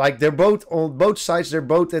 Like, they're both on both sides, they're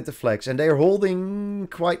both at the flags. And they're holding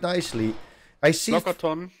quite nicely. I see...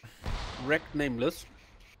 Lockerton, wrecked Nameless.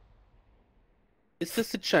 Is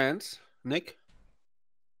this a chance, Nick?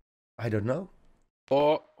 I don't know.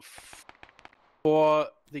 Or for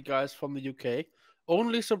the guys from the UK.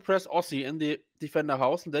 Only suppress Aussie in the defender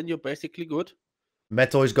house and then you're basically good.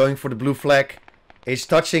 Metal is going for the blue flag. He's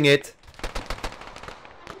touching it.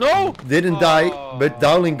 No! Didn't die, but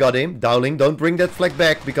Dowling got him. Dowling, don't bring that flag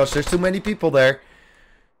back because there's too many people there.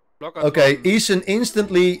 Okay, Eason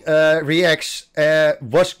instantly reacts.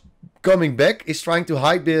 Was coming back. Is trying to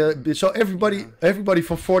hide the... So everybody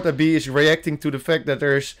from Fort IB is reacting to the fact that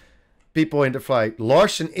there's people in the fight.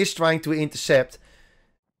 Larson is trying to intercept.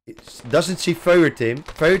 Doesn't see Feuertim.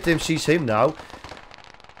 Feuertim sees him now.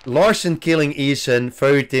 Larson killing Eason,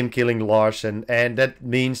 Feuertim killing Larson, and that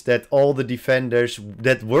means that all the defenders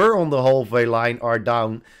that were on the halfway line are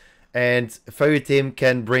down, and Feuertim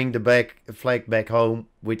can bring the flag back home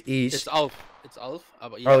with ease. It's Alf. It's Alf.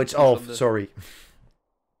 Oh, it's Alf. Sorry.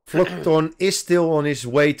 Flockton is still on his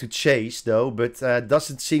way to chase though, but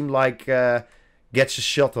doesn't seem like gets a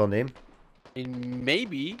shot on him. And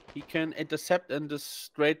maybe he can intercept in the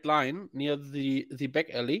straight line near the back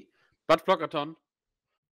alley, but Flockerton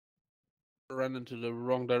ran into the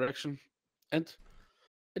wrong direction, and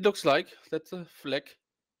it looks like that's a flag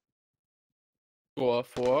score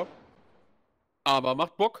for Aber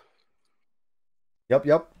macht Bock.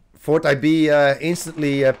 Yep. Fort IB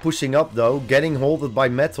instantly pushing up though, getting holded by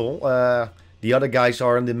Metal. The other guys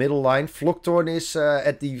are in the middle line. Flocktorn is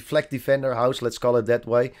at the flag defender house, let's call it that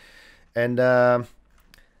way. And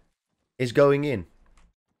is going in.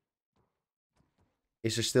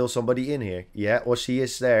 Is there still somebody in here? Yeah, or she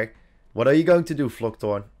is there. What are you going to do,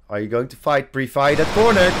 Flocktorn? Are you going to fight? Pre-fight that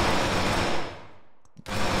corner.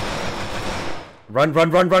 Run,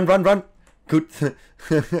 run, run, run, run, run. Good.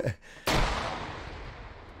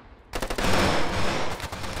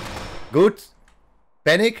 Good.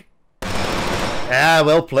 Panic. Ah,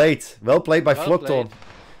 well played. Well played by Flocktorn.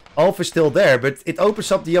 Alpha is still there, but it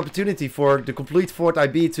opens up the opportunity for the complete Fort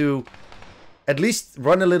IB to at least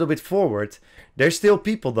run a little bit forward. There's still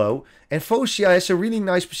people though. And Focia has a really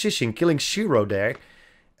nice position, killing Shiro there.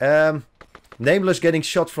 Nameless getting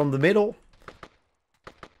shot from the middle.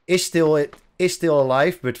 Is still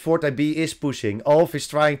alive, but Fort IB is pushing. Alf is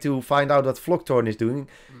trying to find out what Flocktorn is doing.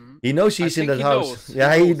 He knows he's in that house.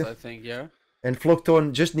 Yeah, he knows, I think, yeah. And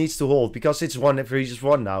Flocktorn just needs to hold, because it's 1 versus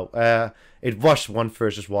 1 now. It was 1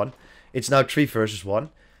 versus 1. It's now 3 versus 1.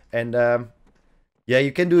 And yeah,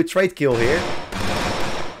 you can do a trade kill here.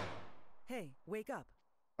 Hey, wake up.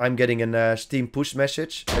 I'm getting a Steam push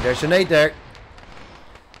message. There's a nade there.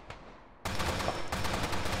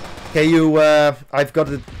 Can you, I've got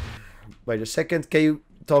it. Wait a second, can you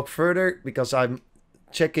talk further? Because I'm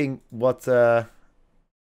checking what...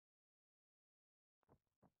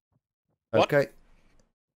 Okay.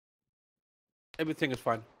 Everything is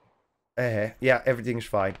fine. Yeah, everything is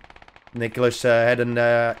fine. Nicholas had an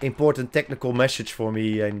important technical message for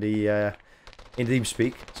me in the in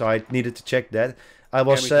TeamSpeak, so I needed to check that. I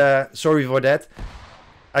was sorry for that.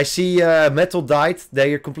 I see Metal died.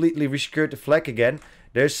 They are completely resecured the flag again.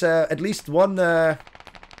 There's at least one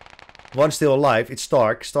still alive. It's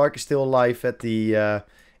Stark. Stark is still alive at the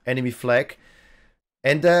enemy flag.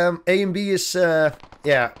 And AMB is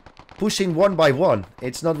yeah, pushing 1 by 1.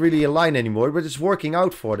 It's not really a line anymore, but it's working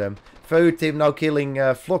out for them. Team now killing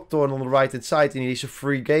Flocktorn on the right hand side, and he's a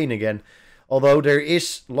free gain again. Although there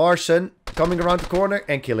is Larsen coming around the corner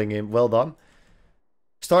and killing him. Well done.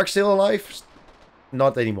 Stark still alive?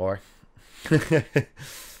 Not anymore.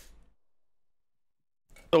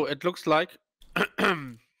 So it looks like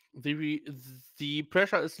the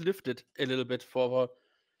pressure is lifted a little bit for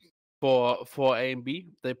AMB.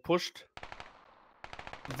 They pushed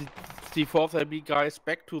the 4th IB guys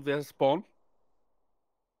back to their spawn.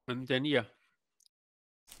 And then yeah,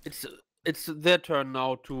 it's their turn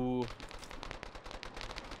now to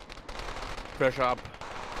pressure up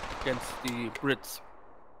against the Brits.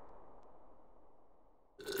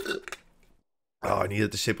 Oh, I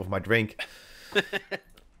needed a sip of my drink.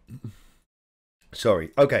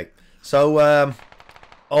 Sorry. Okay, so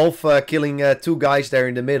Alf killing 2 guys there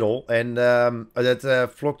in the middle, and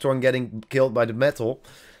that Flocktorn getting killed by the metal.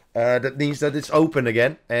 That means that it's open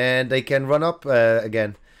again, and they can run up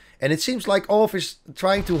again. And it seems like Alf is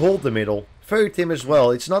trying to hold the middle. Tim as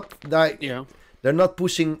well. It's not that they're not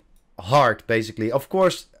pushing hard, basically. Of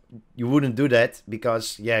course, you wouldn't do that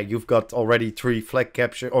because yeah, you've got already 3 flag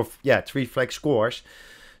capture or yeah, 3 flag scores.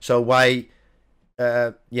 So why,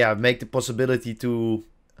 yeah, make the possibility to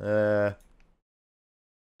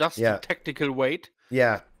just tactical weight.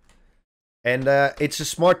 Yeah, and it's a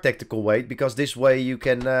smart tactical weight because this way you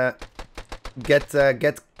can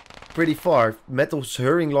get pretty far. Metal's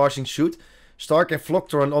hurrying Larsen shoot. Stark and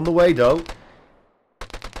Flocktorn on the way though.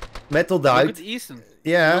 Metal died. Look at Eason.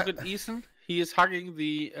 Yeah. Look at Eason. He is hugging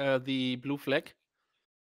the blue flag.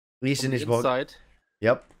 Eason is inside.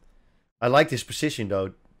 Yep. I like this position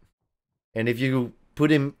though. And if you put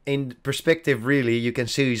him in perspective, really, you can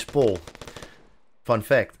see his pole. Fun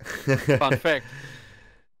fact. Fun fact.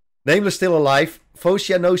 Nameless still alive.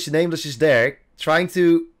 Focia knows Nameless is there, trying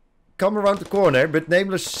to come around the corner, but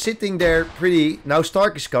Nameless sitting there pretty. Now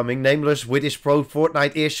Stark is coming. Nameless with his pro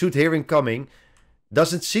Fortnite ear should hear him coming.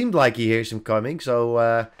 Doesn't seem like he hears him coming,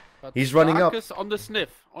 so he's running up. Stark is on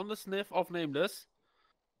the sniff of Nameless.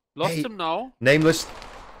 Lost him now. Nameless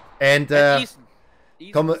and Eason.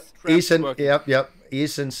 Eason, yep.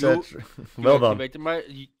 Eason's well done.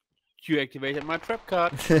 You activated my trap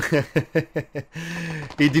card.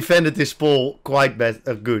 He defended his pole quite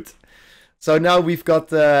good. So now we've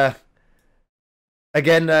got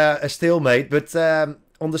again a stalemate, but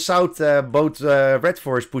on the south both Red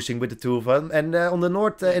 4 is pushing with the 2 of them, and on the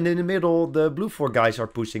north and in the middle the Blue 4 guys are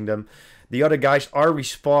pushing them. The other guys are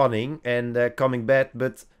respawning and coming back,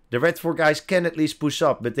 but the Red 4 guys can at least push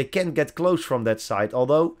up, but they can't get close from that side,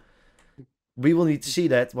 although we will need to see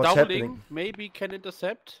that, what's happening. Maybe can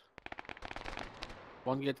intercept.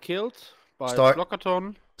 One get killed by Stark.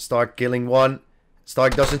 Flockaton. Stark killing 1.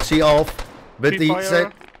 Stark doesn't see Alf, but he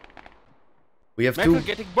said We have Metal two.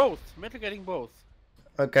 getting both. Metal getting both.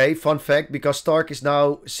 Okay, fun fact, because Stark is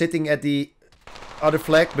now sitting at the other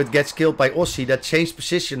flag, but gets killed by Ossie. That changed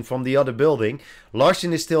position from the other building.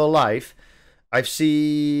 Larsen is still alive. I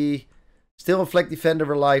see still a flag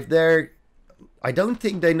defender alive there. I don't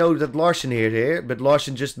think they know that Larsen is here, but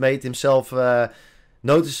Larsen just made himself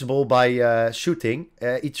noticeable by shooting.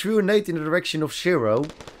 He threw a nade in the direction of Zero.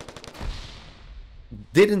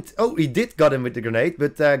 Didn't... Oh, he did got him with the grenade,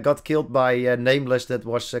 but got killed by Nameless that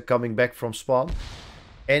was coming back from spawn.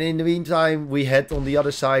 And in the meantime, we had on the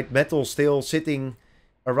other side Metal still sitting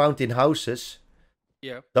around in houses.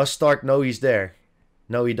 Yeah. Does Stark know he's there?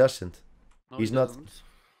 No, he doesn't. No, He's he not. doesn't.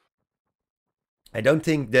 I don't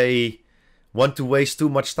think they want to waste too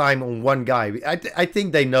much time on one guy. I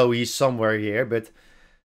think they know he's somewhere here, but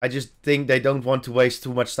I just think they don't want to waste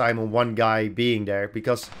too much time on one guy being there,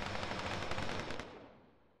 because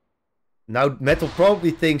now Metal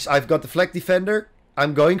probably thinks I've got the flag defender.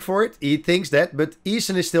 I'm going for it. He thinks that, but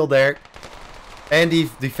Eason is still there. And the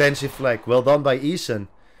defensive flag. Well done by Eason.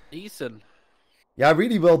 Eason. Yeah,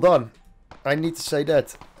 really well done. I need to say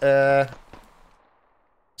that.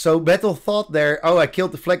 So Metal thought there, oh, I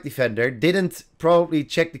killed the flag defender. Didn't probably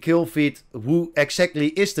check the kill feed who exactly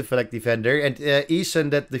is the flag defender. And Eason,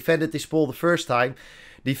 that defended this pole the first time,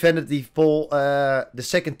 defended the pole the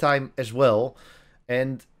second time as well.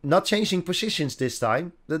 And not changing positions this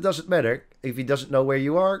time. That doesn't matter. If he doesn't know where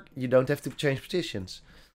you are, you don't have to change positions.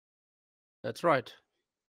 That's right.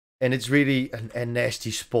 And it's really a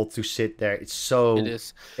nasty spot to sit there. It's so... It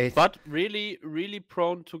is. But really, really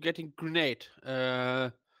prone to getting grenade.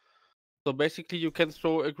 So basically you can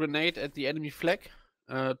throw a grenade at the enemy flag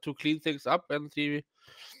to clean things up, and the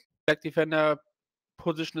flag defender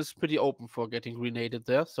position is pretty open for getting grenaded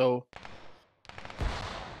there. So,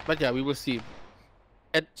 but yeah, we will see.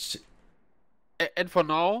 And for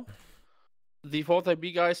now, the 4th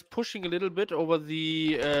IB guys pushing a little bit over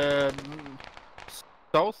the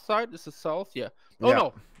south side. Is the south? Yeah. Oh Yeah.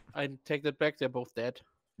 no, I take that back. They're both dead.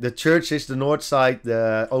 The church is the north side,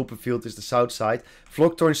 the open field is the south side.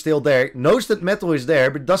 Flocktorn still there, knows that Metal is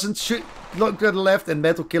there, but doesn't look to the left, and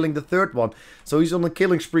Metal killing the third one. So he's on a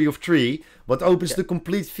killing spree of 3, but opens the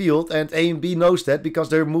complete field, and AMB knows that because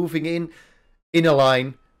they're moving in a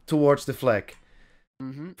line towards the flag.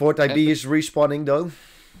 4th IB is respawning though.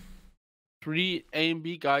 3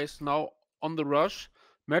 AMB guys now on the rush.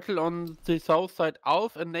 Metal on the south side,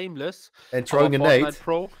 Alf and Nameless. And throwing a nade.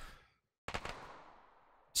 Pro.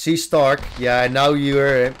 See Stark, yeah, now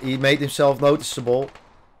he made himself noticeable,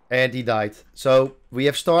 and he died. So we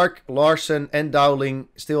have Stark, Larsen, and Dowling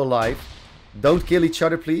still alive. Don't kill each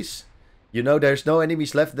other, please. You know there's no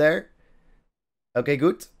enemies left there. Okay,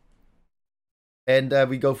 good. And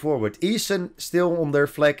we go forward. Eason still on their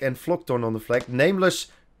flag, and Flocktorn on the flag. Nameless,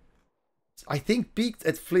 I think, peaked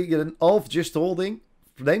at Fliegen. Alf just holding.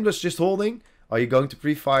 Nameless just holding. Are you going to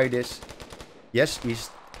pre-fire this? Yes, he's...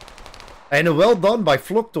 And well done by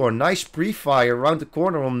Flocktorn. Nice pre-fire around the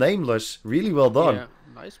corner on Nameless. Really well done. Yeah,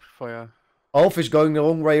 nice pre-fire. Alf is going the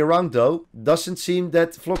wrong way around though. Doesn't seem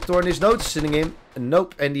that Flocktorn is noticing him.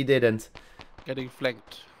 Nope, and he didn't. Getting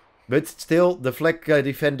flanked. But still, the flag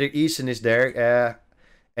defender Eason is there.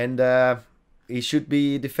 And he should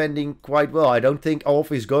be defending quite well. I don't think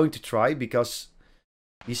Alf is going to try, because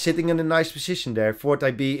he's sitting in a nice position there. 4th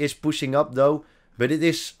IB is pushing up though. But it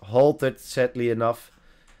is halted, sadly enough,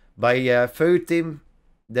 by Feutim,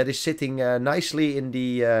 that is sitting nicely in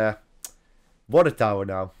the water tower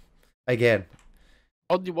now. Again.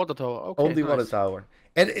 On the water tower, okay. On the water tower.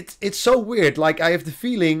 And it's so weird, like I have the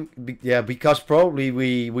feeling, because probably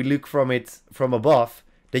we look from it from above,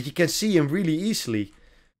 that you can see him really easily.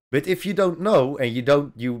 But if you don't know, and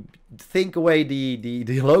you think away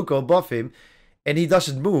the logo above him, and he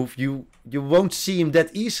doesn't move, you won't see him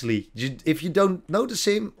that easily. If you don't notice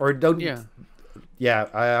him, or don't... Yeah,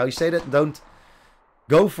 how you say that? Don't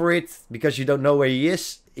go for it because you don't know where he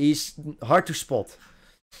is. He's hard to spot.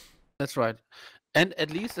 That's right. And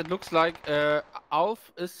at least it looks like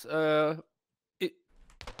Alf is in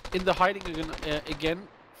the hiding again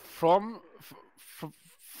from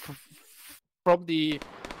the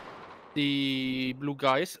blue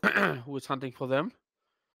guys who is hunting for them.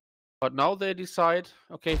 But now they decide,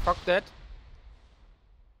 okay, fuck that.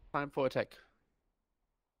 Time for attack.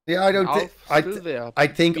 Yeah, I don't think. I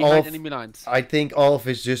think Alf. Enemy lines. I think Alf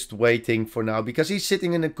is just waiting for now because he's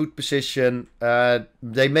sitting in a good position.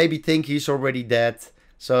 They maybe think he's already dead,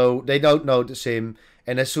 so they don't notice him.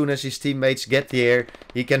 And as soon as his teammates get there,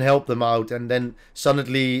 he can help them out. And then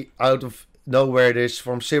suddenly, out of nowhere, there's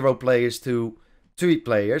from 0 players to 3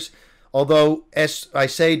 players. Although, as I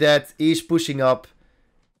say that, he's pushing up.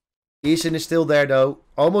 Eason is still there though.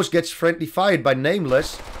 Almost gets friendly fired by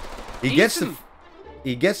Nameless. He gets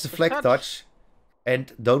the flag touch.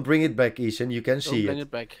 And don't bring it back, Eason. You can see it. Don't bring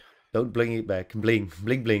it back. Don't bring it back. Bling,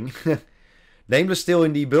 bling, bling. Nameless still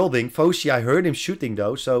in the building. Foshi, I heard him shooting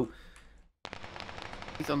though, so...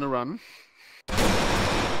 He's on the run.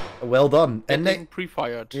 Well done. And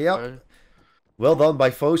pre-fired. Yeah. Well done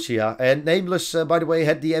by Fosia. And Nameless, by the way,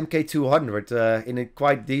 had the MK200 in a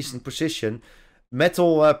quite decent position.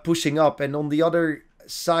 Metal pushing up. And on the other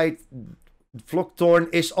side,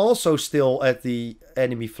 Flocktorn is also still at the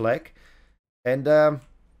enemy flag. And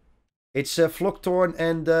it's Flocktorn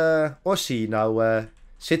and Ossie now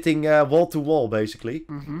sitting wall to wall, basically.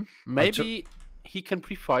 Maybe he can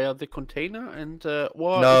pre-fire the container and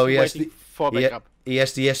no, he has for backup. He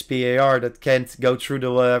has the SPAR that can't go through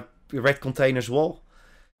the red container's wall.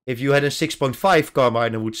 If you had a 6.5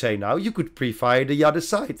 Carmine, I would say now, you could pre-fire the other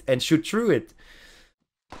side and shoot through it.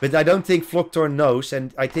 But I don't think Flocktorn knows,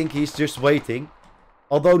 and I think he's just waiting.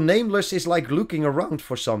 Although Nameless is like looking around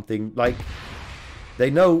for something. Like, they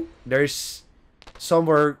know there's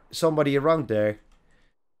somebody around there.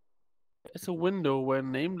 It's a window where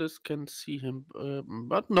Nameless can see him,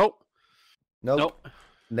 but no. Nope.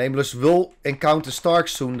 Nameless will encounter Stark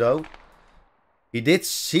soon, though. He did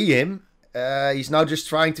see him. He's now just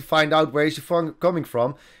trying to find out where he's coming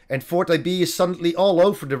from. And Fort IB is suddenly all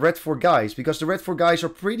over the Red 4 guys, because the Red 4 guys are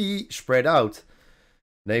pretty spread out.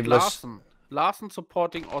 Nameless. Larsen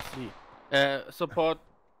supporting Ossi. Supporting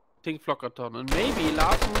Flockerton. And maybe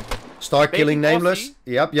Larsen... Start killing Nameless.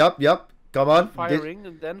 Ossie, Yep. Come on. Firing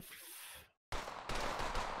and then...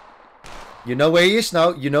 You know where he is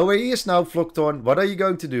now. Flocktorn. What are you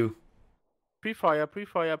going to do? Pre-fire.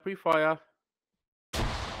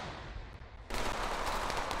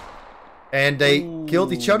 And they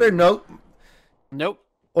killed each other? Nope.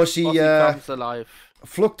 Ossie comes alive.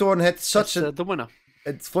 Flocktorn had such the winner.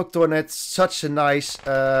 Flocktorn had such a nice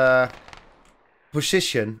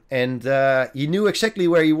position, and he knew exactly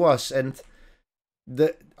where he was. And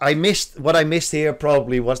what I missed here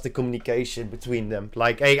probably was the communication between them.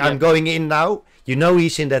 Like, hey, I'm going in now. You know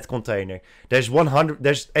he's in that container. There's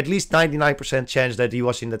at least 99% chance that he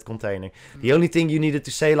was in that container. The only thing you needed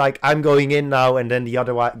to say, like, I'm going in now, and then the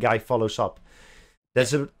other guy follows up.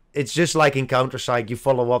 It's just like in Counter-Strike, you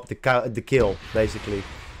follow up the kill, basically.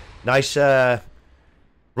 Nice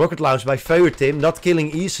rocket launch by Feuertim, not killing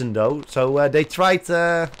Eason though. So they tried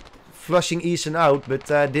flushing Eason out, but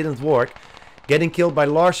didn't work. Getting killed by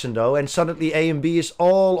Larsen though, and suddenly AMB is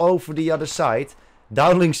all over the other side.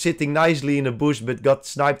 Downlink sitting nicely in a bush, but got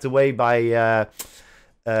sniped away by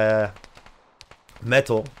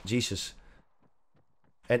Metal. Jesus.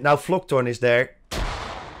 And now Flocktorn is there.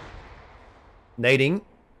 Nading.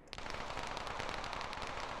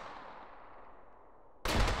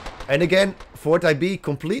 And again, Fort IB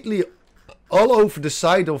completely all over the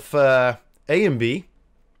side of AMB.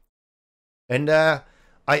 And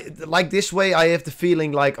like this way, I have the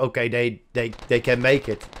feeling like, okay, they can make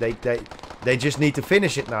it. They just need to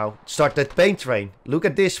finish it now. Start that paint train. Look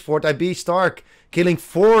at this, Fort IB Stark killing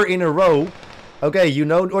 4 in a row. Okay, you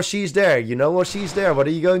know Ossie's there. What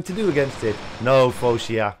are you going to do against it? No,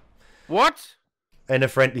 Fosia. What? And a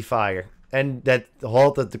friendly fire. And that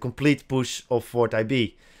halted the complete push of Fort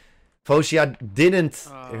IB. Fosia didn't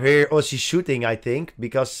hear Ossie shooting, I think,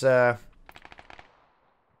 because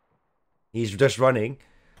he's just running.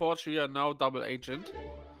 Portia now double agent.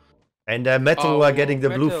 And Metal getting the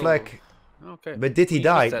blue flag. Okay. But did he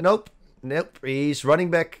die? Nope. He's running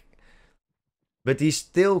back. But he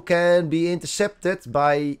still can be intercepted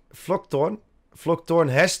by Flocktorn. Flocktorn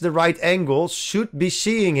has the right angle, should be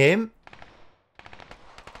seeing him.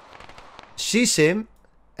 Sees him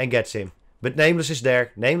and gets him. But Nameless is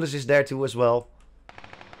there. Nameless is there too as well.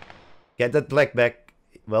 Get that black back.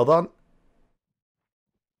 Well done.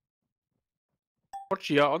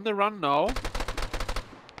 Portia on the run now.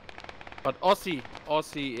 But Ossie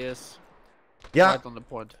is right on the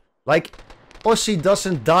point. Like, Ossie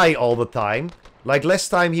doesn't die all the time. Like last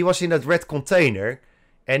time he was in that red container.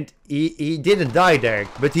 And he didn't die there.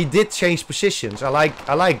 But he did change positions. I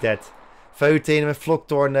like that. Feuertin and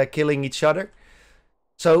Flocktorn killing each other.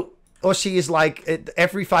 So Ossie is like,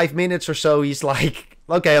 every 5 minutes or so, he's like,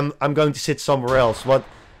 okay, I'm going to sit somewhere else. What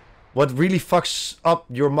really fucks up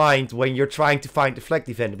your mind when you're trying to find the flag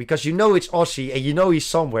defender? Because you know it's Ossie and you know he's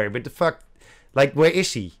somewhere, but the fuck, like, where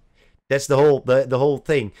is he? That's the whole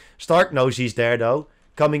thing. Stark knows he's there though,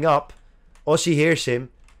 coming up. Ossie hears him.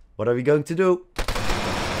 What are we going to do?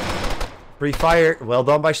 Pre-fire, well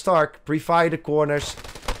done by Stark. Pre-fire the corners.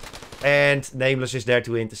 And Nameless is there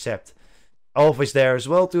to intercept. Alf is there as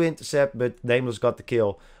well to intercept, but Nameless got the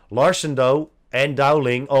kill. Larsen, though, and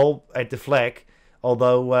Dowling all at the flag.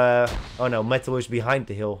 Although, oh no, Metal is behind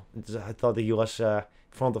the hill. I thought he was in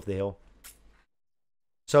front of the hill.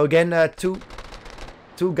 So again,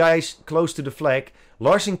 two guys close to the flag.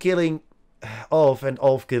 Larsen killing Alf and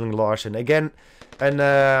Alf killing Larsen. Again,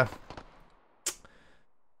 a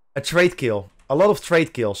trade kill. A lot of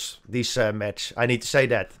trade kills this match. I need to say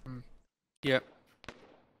that. Yeah.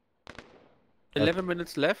 11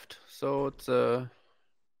 minutes left, so it's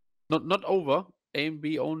not over.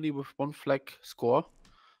 AMB only with 1 flag score,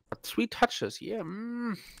 but 3 touches. Yeah.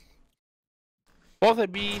 Both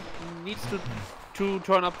AB needs to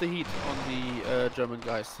turn up the heat on the German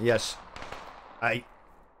guys. Yes, I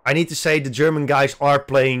need to say the German guys are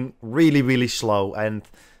playing really slow, and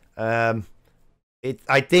I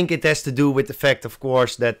think it has to do with the fact, of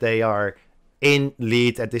course, that they are in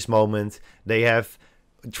lead at this moment. They have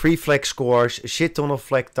 3 flag scores, a shit ton of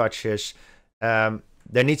flag touches.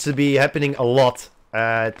 There needs to be happening a lot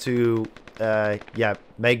to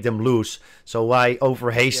make them lose. So why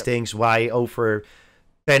overhaste things? Why over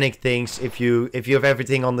panic things if you have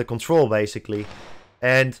everything under control, basically?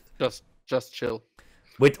 And just chill.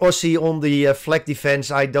 With Aussie on the flag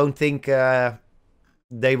defense, I don't think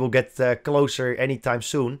they will get closer anytime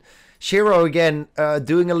soon. Shiro again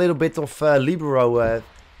doing a little bit of libero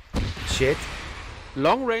shit.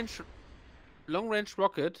 Long range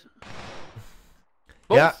rocket.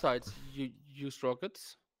 Both sides use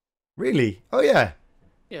rockets. Really? Oh yeah.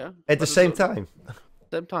 Yeah. At the same time.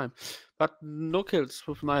 Same time, but no kills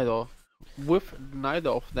with neither. With neither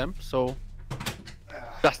of them. So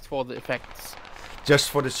just for the effects. Just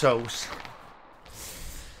for the shows.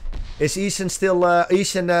 Is Eason still?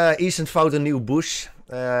 Eason found a new bush.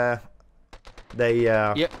 Yeah,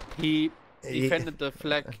 he defended the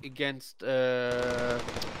flag against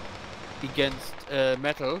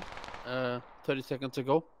Metal 30 seconds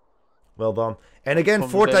ago. Well done. And again,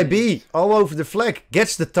 Fort IB all over the flag.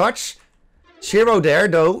 Gets the touch. Shiro there,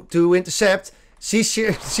 though, to intercept. Sees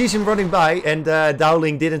him running by, and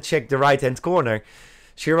Dowling didn't check the right-hand corner.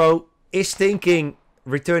 Shiro is thinking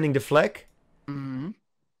returning the flag.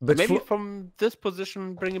 But maybe from this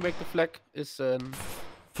position, bringing back the flag is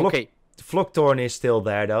okay. Flocktorn is still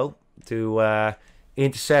there, though, to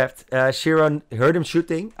intercept. Shiro heard him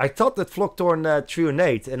shooting. I thought that Flocktorn threw a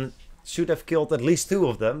nade and should have killed at least 2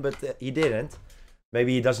 of them, but he didn't.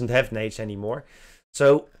 Maybe he doesn't have nades anymore.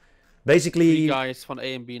 So basically, 3 guys from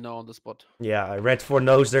AMB now on the spot. Yeah, Red 4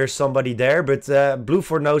 knows there's somebody there, but Blue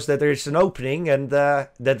 4 knows that there's an opening, and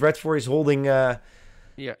that Red 4 is holding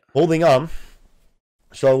holding on.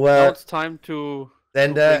 So now it's time to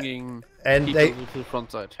bringing people to the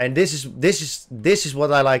front side. And this is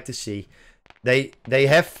what I like to see. They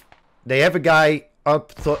have a guy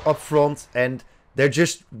up front, and they're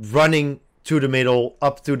just running to the middle,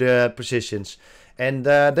 up to the positions. And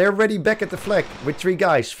they're already back at the flag with 3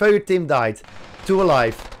 guys. Feuer team died. 2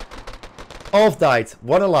 alive. Alf died.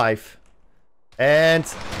 1 alive. And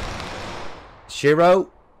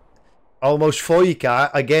Shiro almost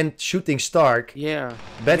Foika again shooting Stark. Yeah.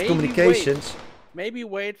 Bad communications. Maybe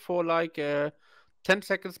wait for like 10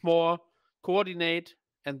 seconds more, coordinate,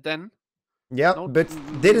 and then. Yeah, but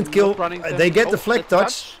didn't kill. They get the flag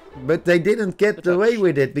touch, but they didn't get away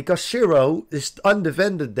with it because Shiro is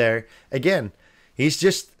undefended there again. He's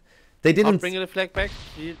just. They didn't. Bringing the flag back.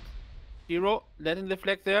 Shiro letting the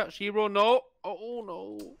flag there. Shiro, no. Oh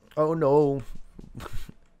no. Oh no.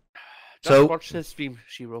 Just watch the stream,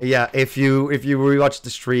 Shiro. Yeah, if you rewatch the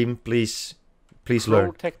stream, please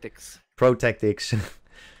learn. Pro tactics.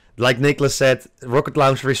 Like Nicholas said, Rocket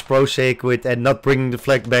Launcher is pro circuit, and not bringing the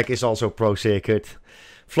flag back is also pro circuit.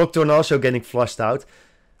 Flocktorn also getting flushed out.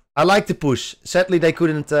 I like the push. Sadly, they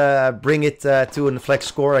couldn't bring it to a flag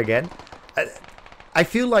score again. I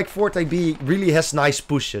feel like Fort IB really has nice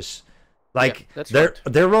pushes. Like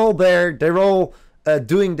they're all there, they're all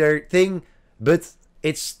doing their thing, but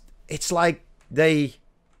it's like they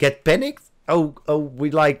get panicked. Oh,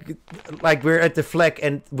 we like we're at the flag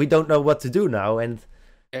and we don't know what to do now, and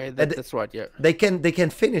that's right. Yeah, they can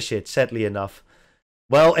finish it. Sadly enough,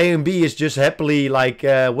 well, AMB is just happily like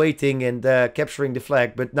waiting and capturing the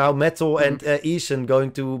flag, but now Metal and Eason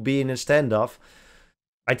going to be in a standoff.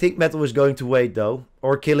 I think Metal is going to wait though,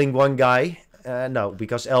 or killing 1 guy. No,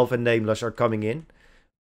 because Elf and Nameless are coming in.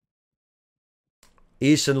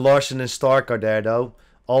 Eason, Larsen, and Stark are there though.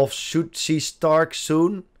 Alf should see Stark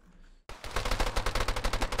soon.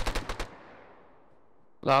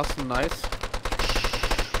 Larsen,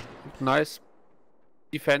 nice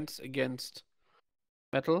defense against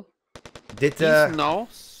Metal. Did Eason now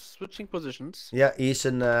switching positions. Yeah,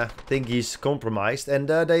 think he's compromised. And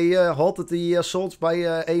they halted the assaults by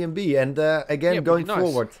AMB. And again, Yeah, going pretty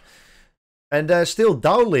nice. forward. And still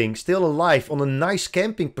Dowling, still alive on a nice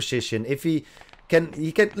camping position. If he can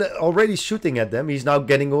already shooting at them. He's now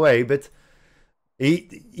getting away, but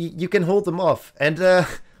you can hold them off. And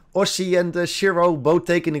Ossie and Shiro both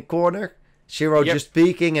taking a corner. Shiro just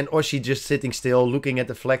peeking and Ossie just sitting still, looking at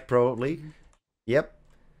the flag probably. Yep.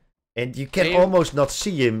 And you can almost not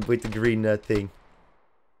see him with the green thing.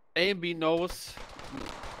 AMB knows.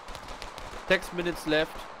 6 minutes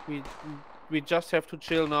left. We just have to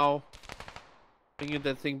chill now. Bringing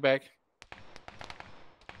that thing back.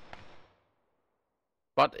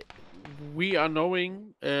 But we are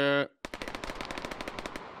knowing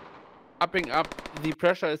upping up the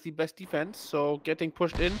pressure is the best defense. So getting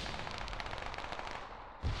pushed in.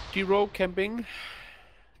 Giro camping.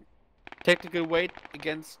 Tactical weight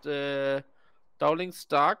against Dowling.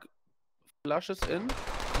 Stark flushes in.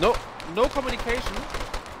 No communication.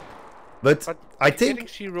 But I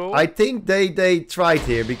think they tried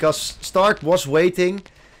here because Stark was waiting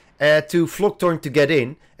to Flocktorn to get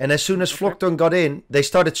in, and as soon as Flocktorn got in, they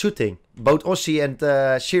started shooting both Ossie and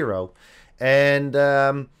Shiro, and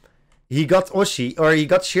he got Ossie or he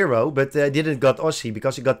got Shiro, but didn't got Ossie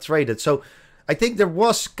because he got traded. So I think there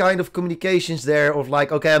was kind of communications there of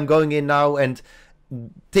like, okay, I'm going in now, and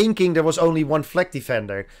thinking there was only one flag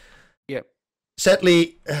defender. Yeah.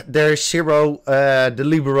 Sadly, there's Shiro, the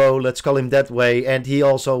libero, let's call him that way, and he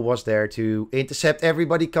also was there to intercept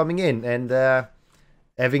everybody coming in, and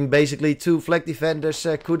having basically two flag defenders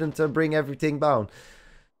couldn't bring everything down.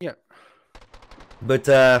 Yeah. But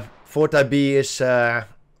Fort IB is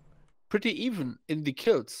pretty even in the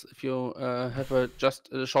kills. If you have just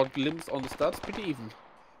a short glimpse on the stats, pretty even.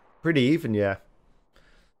 Pretty even, yeah.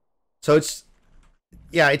 So it's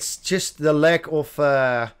just the lack of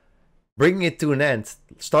bringing it to an end,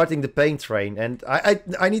 starting the paint train. And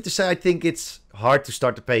I need to say, I think it's hard to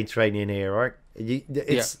start the paint train in here, right?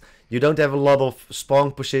 You don't have a lot of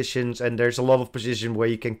spawn positions, and there's a lot of positions where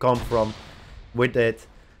you can come from with it.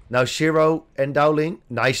 Now Shiro and Dowling,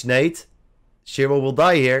 nice nade. Shiro will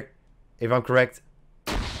die here, if I'm correct.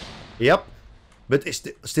 Yep. But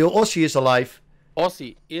still Ossie is alive.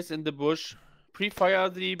 Ossie is in the bush. Pre-fire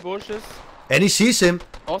the bushes. And he sees him.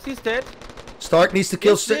 Ossie's dead. Stark needs to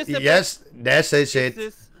kill... Yes, that's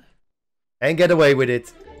it. And get away with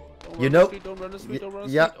it. Don't run the street.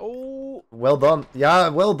 Oh. Well done. Yeah,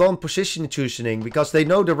 well done position choosing, because they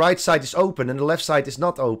know the right side is open and the left side is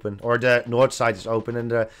not open. Or the north side is open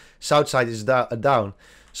and the south side is down.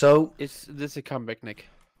 So... Is this a comeback, Nick?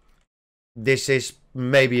 This is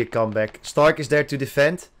maybe a comeback. Stark is there to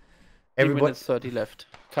defend. 3 minutes 30 left.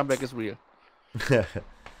 Comeback is real.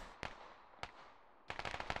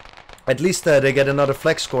 At least they get another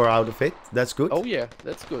flex score out of it. That's good. Oh yeah,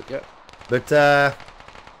 that's good, yeah. But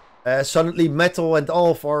suddenly Metal and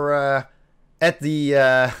Alf are at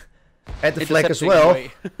the flag as well.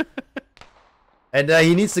 And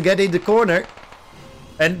he needs to get in the corner.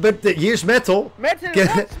 But here's Metal.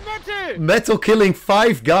 Metal killing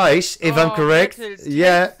 5 guys, if I'm correct.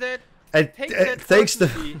 Yeah. Takes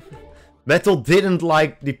the... Metal didn't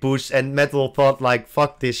like the push, and Metal thought like,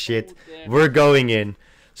 fuck this shit. We're going in.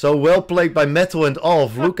 So well played by Metal and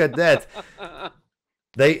Alf. Look at that.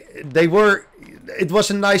 They were... It was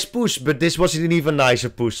a nice push, but this was an even nicer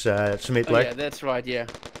push, Smith. Oh, yeah, that's right, yeah.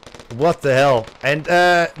 What the hell? And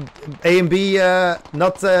AMB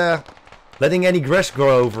not letting any grass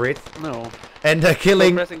grow over it. No. And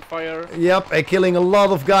killing... Pressing fire. Yep, and killing a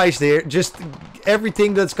lot of guys there. Just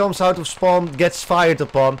everything that comes out of spawn gets fired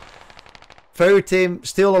upon. Fairy Tim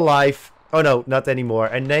still alive. Oh no, not anymore.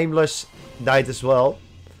 And Nameless died as well.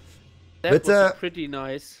 That was pretty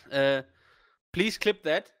nice. Please clip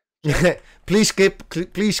that. please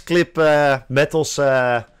clip Metal's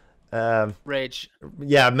rage.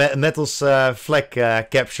 Yeah, Metal's flag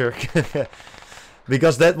capture.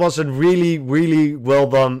 Because that was a really, really well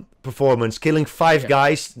done performance. Killing 5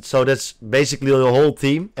 guys, so that's basically the whole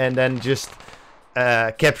team, and then just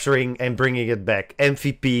capturing and bringing it back.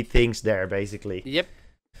 MVP things there, basically. Yep.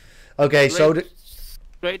 Okay,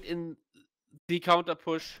 straight in the counter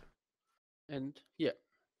push, and yeah.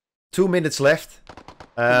 2 minutes left.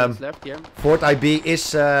 2 minutes left, yeah. Fort IB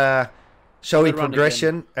is showing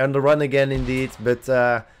progression and the run again, indeed. But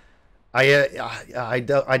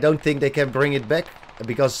I don't think they can bring it back,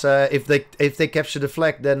 because if they capture the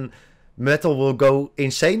flag, then Metal will go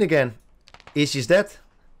insane again. Easy as that.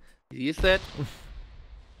 Easy as that.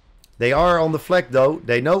 They are on the flag though.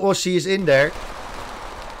 They know Ossie is in there.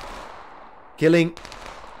 Killing.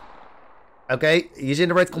 Okay, he's in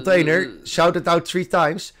the red container. Shouted out 3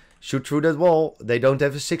 times. Shoot through that wall. They don't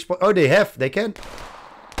have a 6 point. Oh, they have. They can.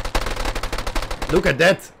 Look at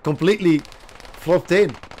that. Completely flopped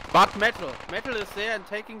in. But Metal is there and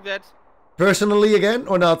taking that Personally again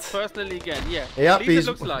or not? personally again. Yeah. Yeah, At least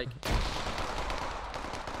it looks like.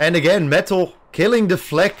 And again, Metal killing the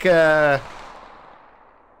flag. Yep.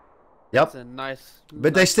 That's a nice.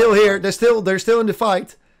 But they're still here. They're still in the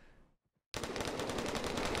fight.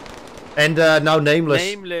 And now Nameless.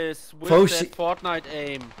 Nameless with Foci- that Fortnite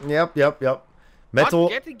aim. Yep. Metal. But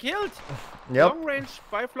getting killed. Yep. Long range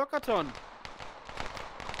by Flockaton.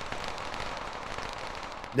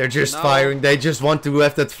 They're just Now- firing. They just want to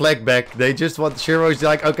have that flag back. They just want. Shiro's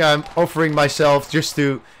like, okay, I'm offering myself just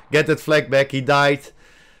to get that flag back. He died.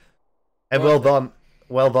 And well done.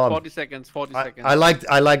 Well done. 40 seconds. 40 seconds. I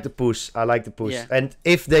like the push. I like the push. Yeah. And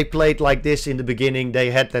if they played like this in the beginning,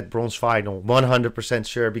 they had that bronze final. 100%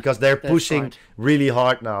 sure. Because they're That's pushing right. really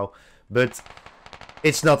hard now. But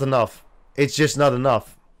it's not enough. It's just not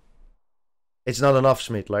enough. It's not enough,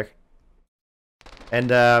 Smitler.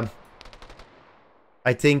 And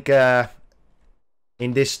I think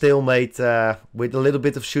in this stalemate, with a little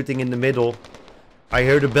bit of shooting in the middle, I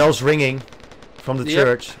hear the bells ringing from the Yep.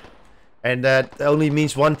 church. And that only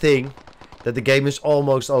means one thing, that the game is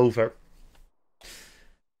almost over.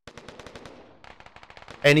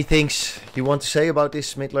 Any things you want to say about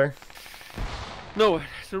this, Smitler? No,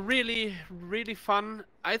 it's a really, really fun.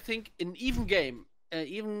 I think an even game,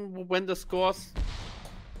 even when the scores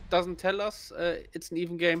doesn't tell us it's an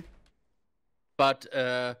even game. But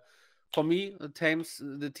for me, the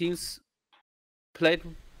teams played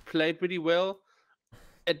really well,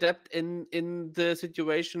 adapt in the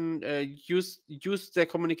situation, use their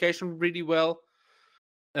communication really well,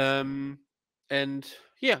 and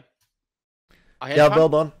yeah, I had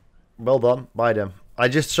fun. Well done by them. I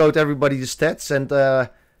just showed everybody the stats, and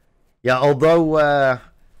yeah, although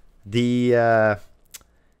the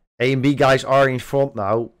AMB guys are in front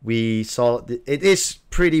now, we saw it is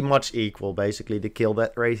pretty much equal, basically, the kill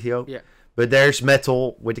death ratio. Yeah. But there's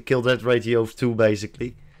Metal with the kill death ratio of 2,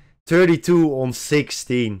 basically. 32 on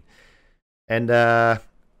 16. And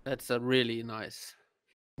That's a really nice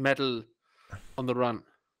Metal on the run.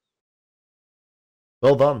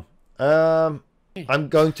 well done. I'm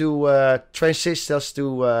going to transition us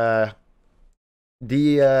to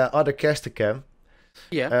the other caster cam.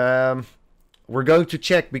 Yeah. We're going to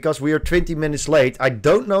check because we are 20 minutes late. I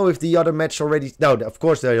don't know if the other match already... No, of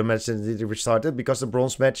course the other match didn't restarted because the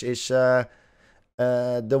bronze match is the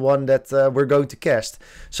one that we're going to cast.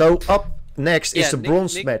 So up next is the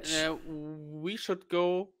bronze match. We should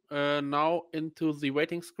go now into the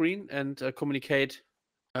waiting screen and communicate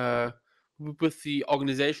with the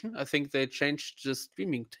organization. I think they changed the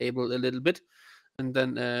streaming table a little bit. And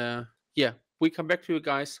then, yeah, we come back to you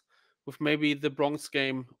guys with maybe the bronze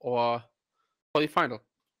game or... for the final.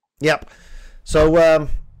 Yep. So,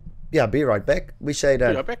 yeah, be right back. We say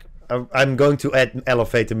that. Be right back. I'm going to add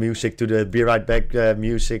elevator music to the be right back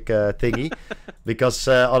music thingy. Because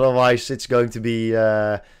otherwise it's going to be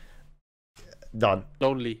done.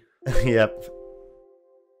 Lonely. Yep.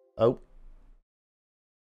 Oh.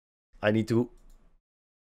 I need to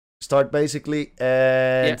start basically.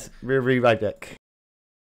 And we'll be right back.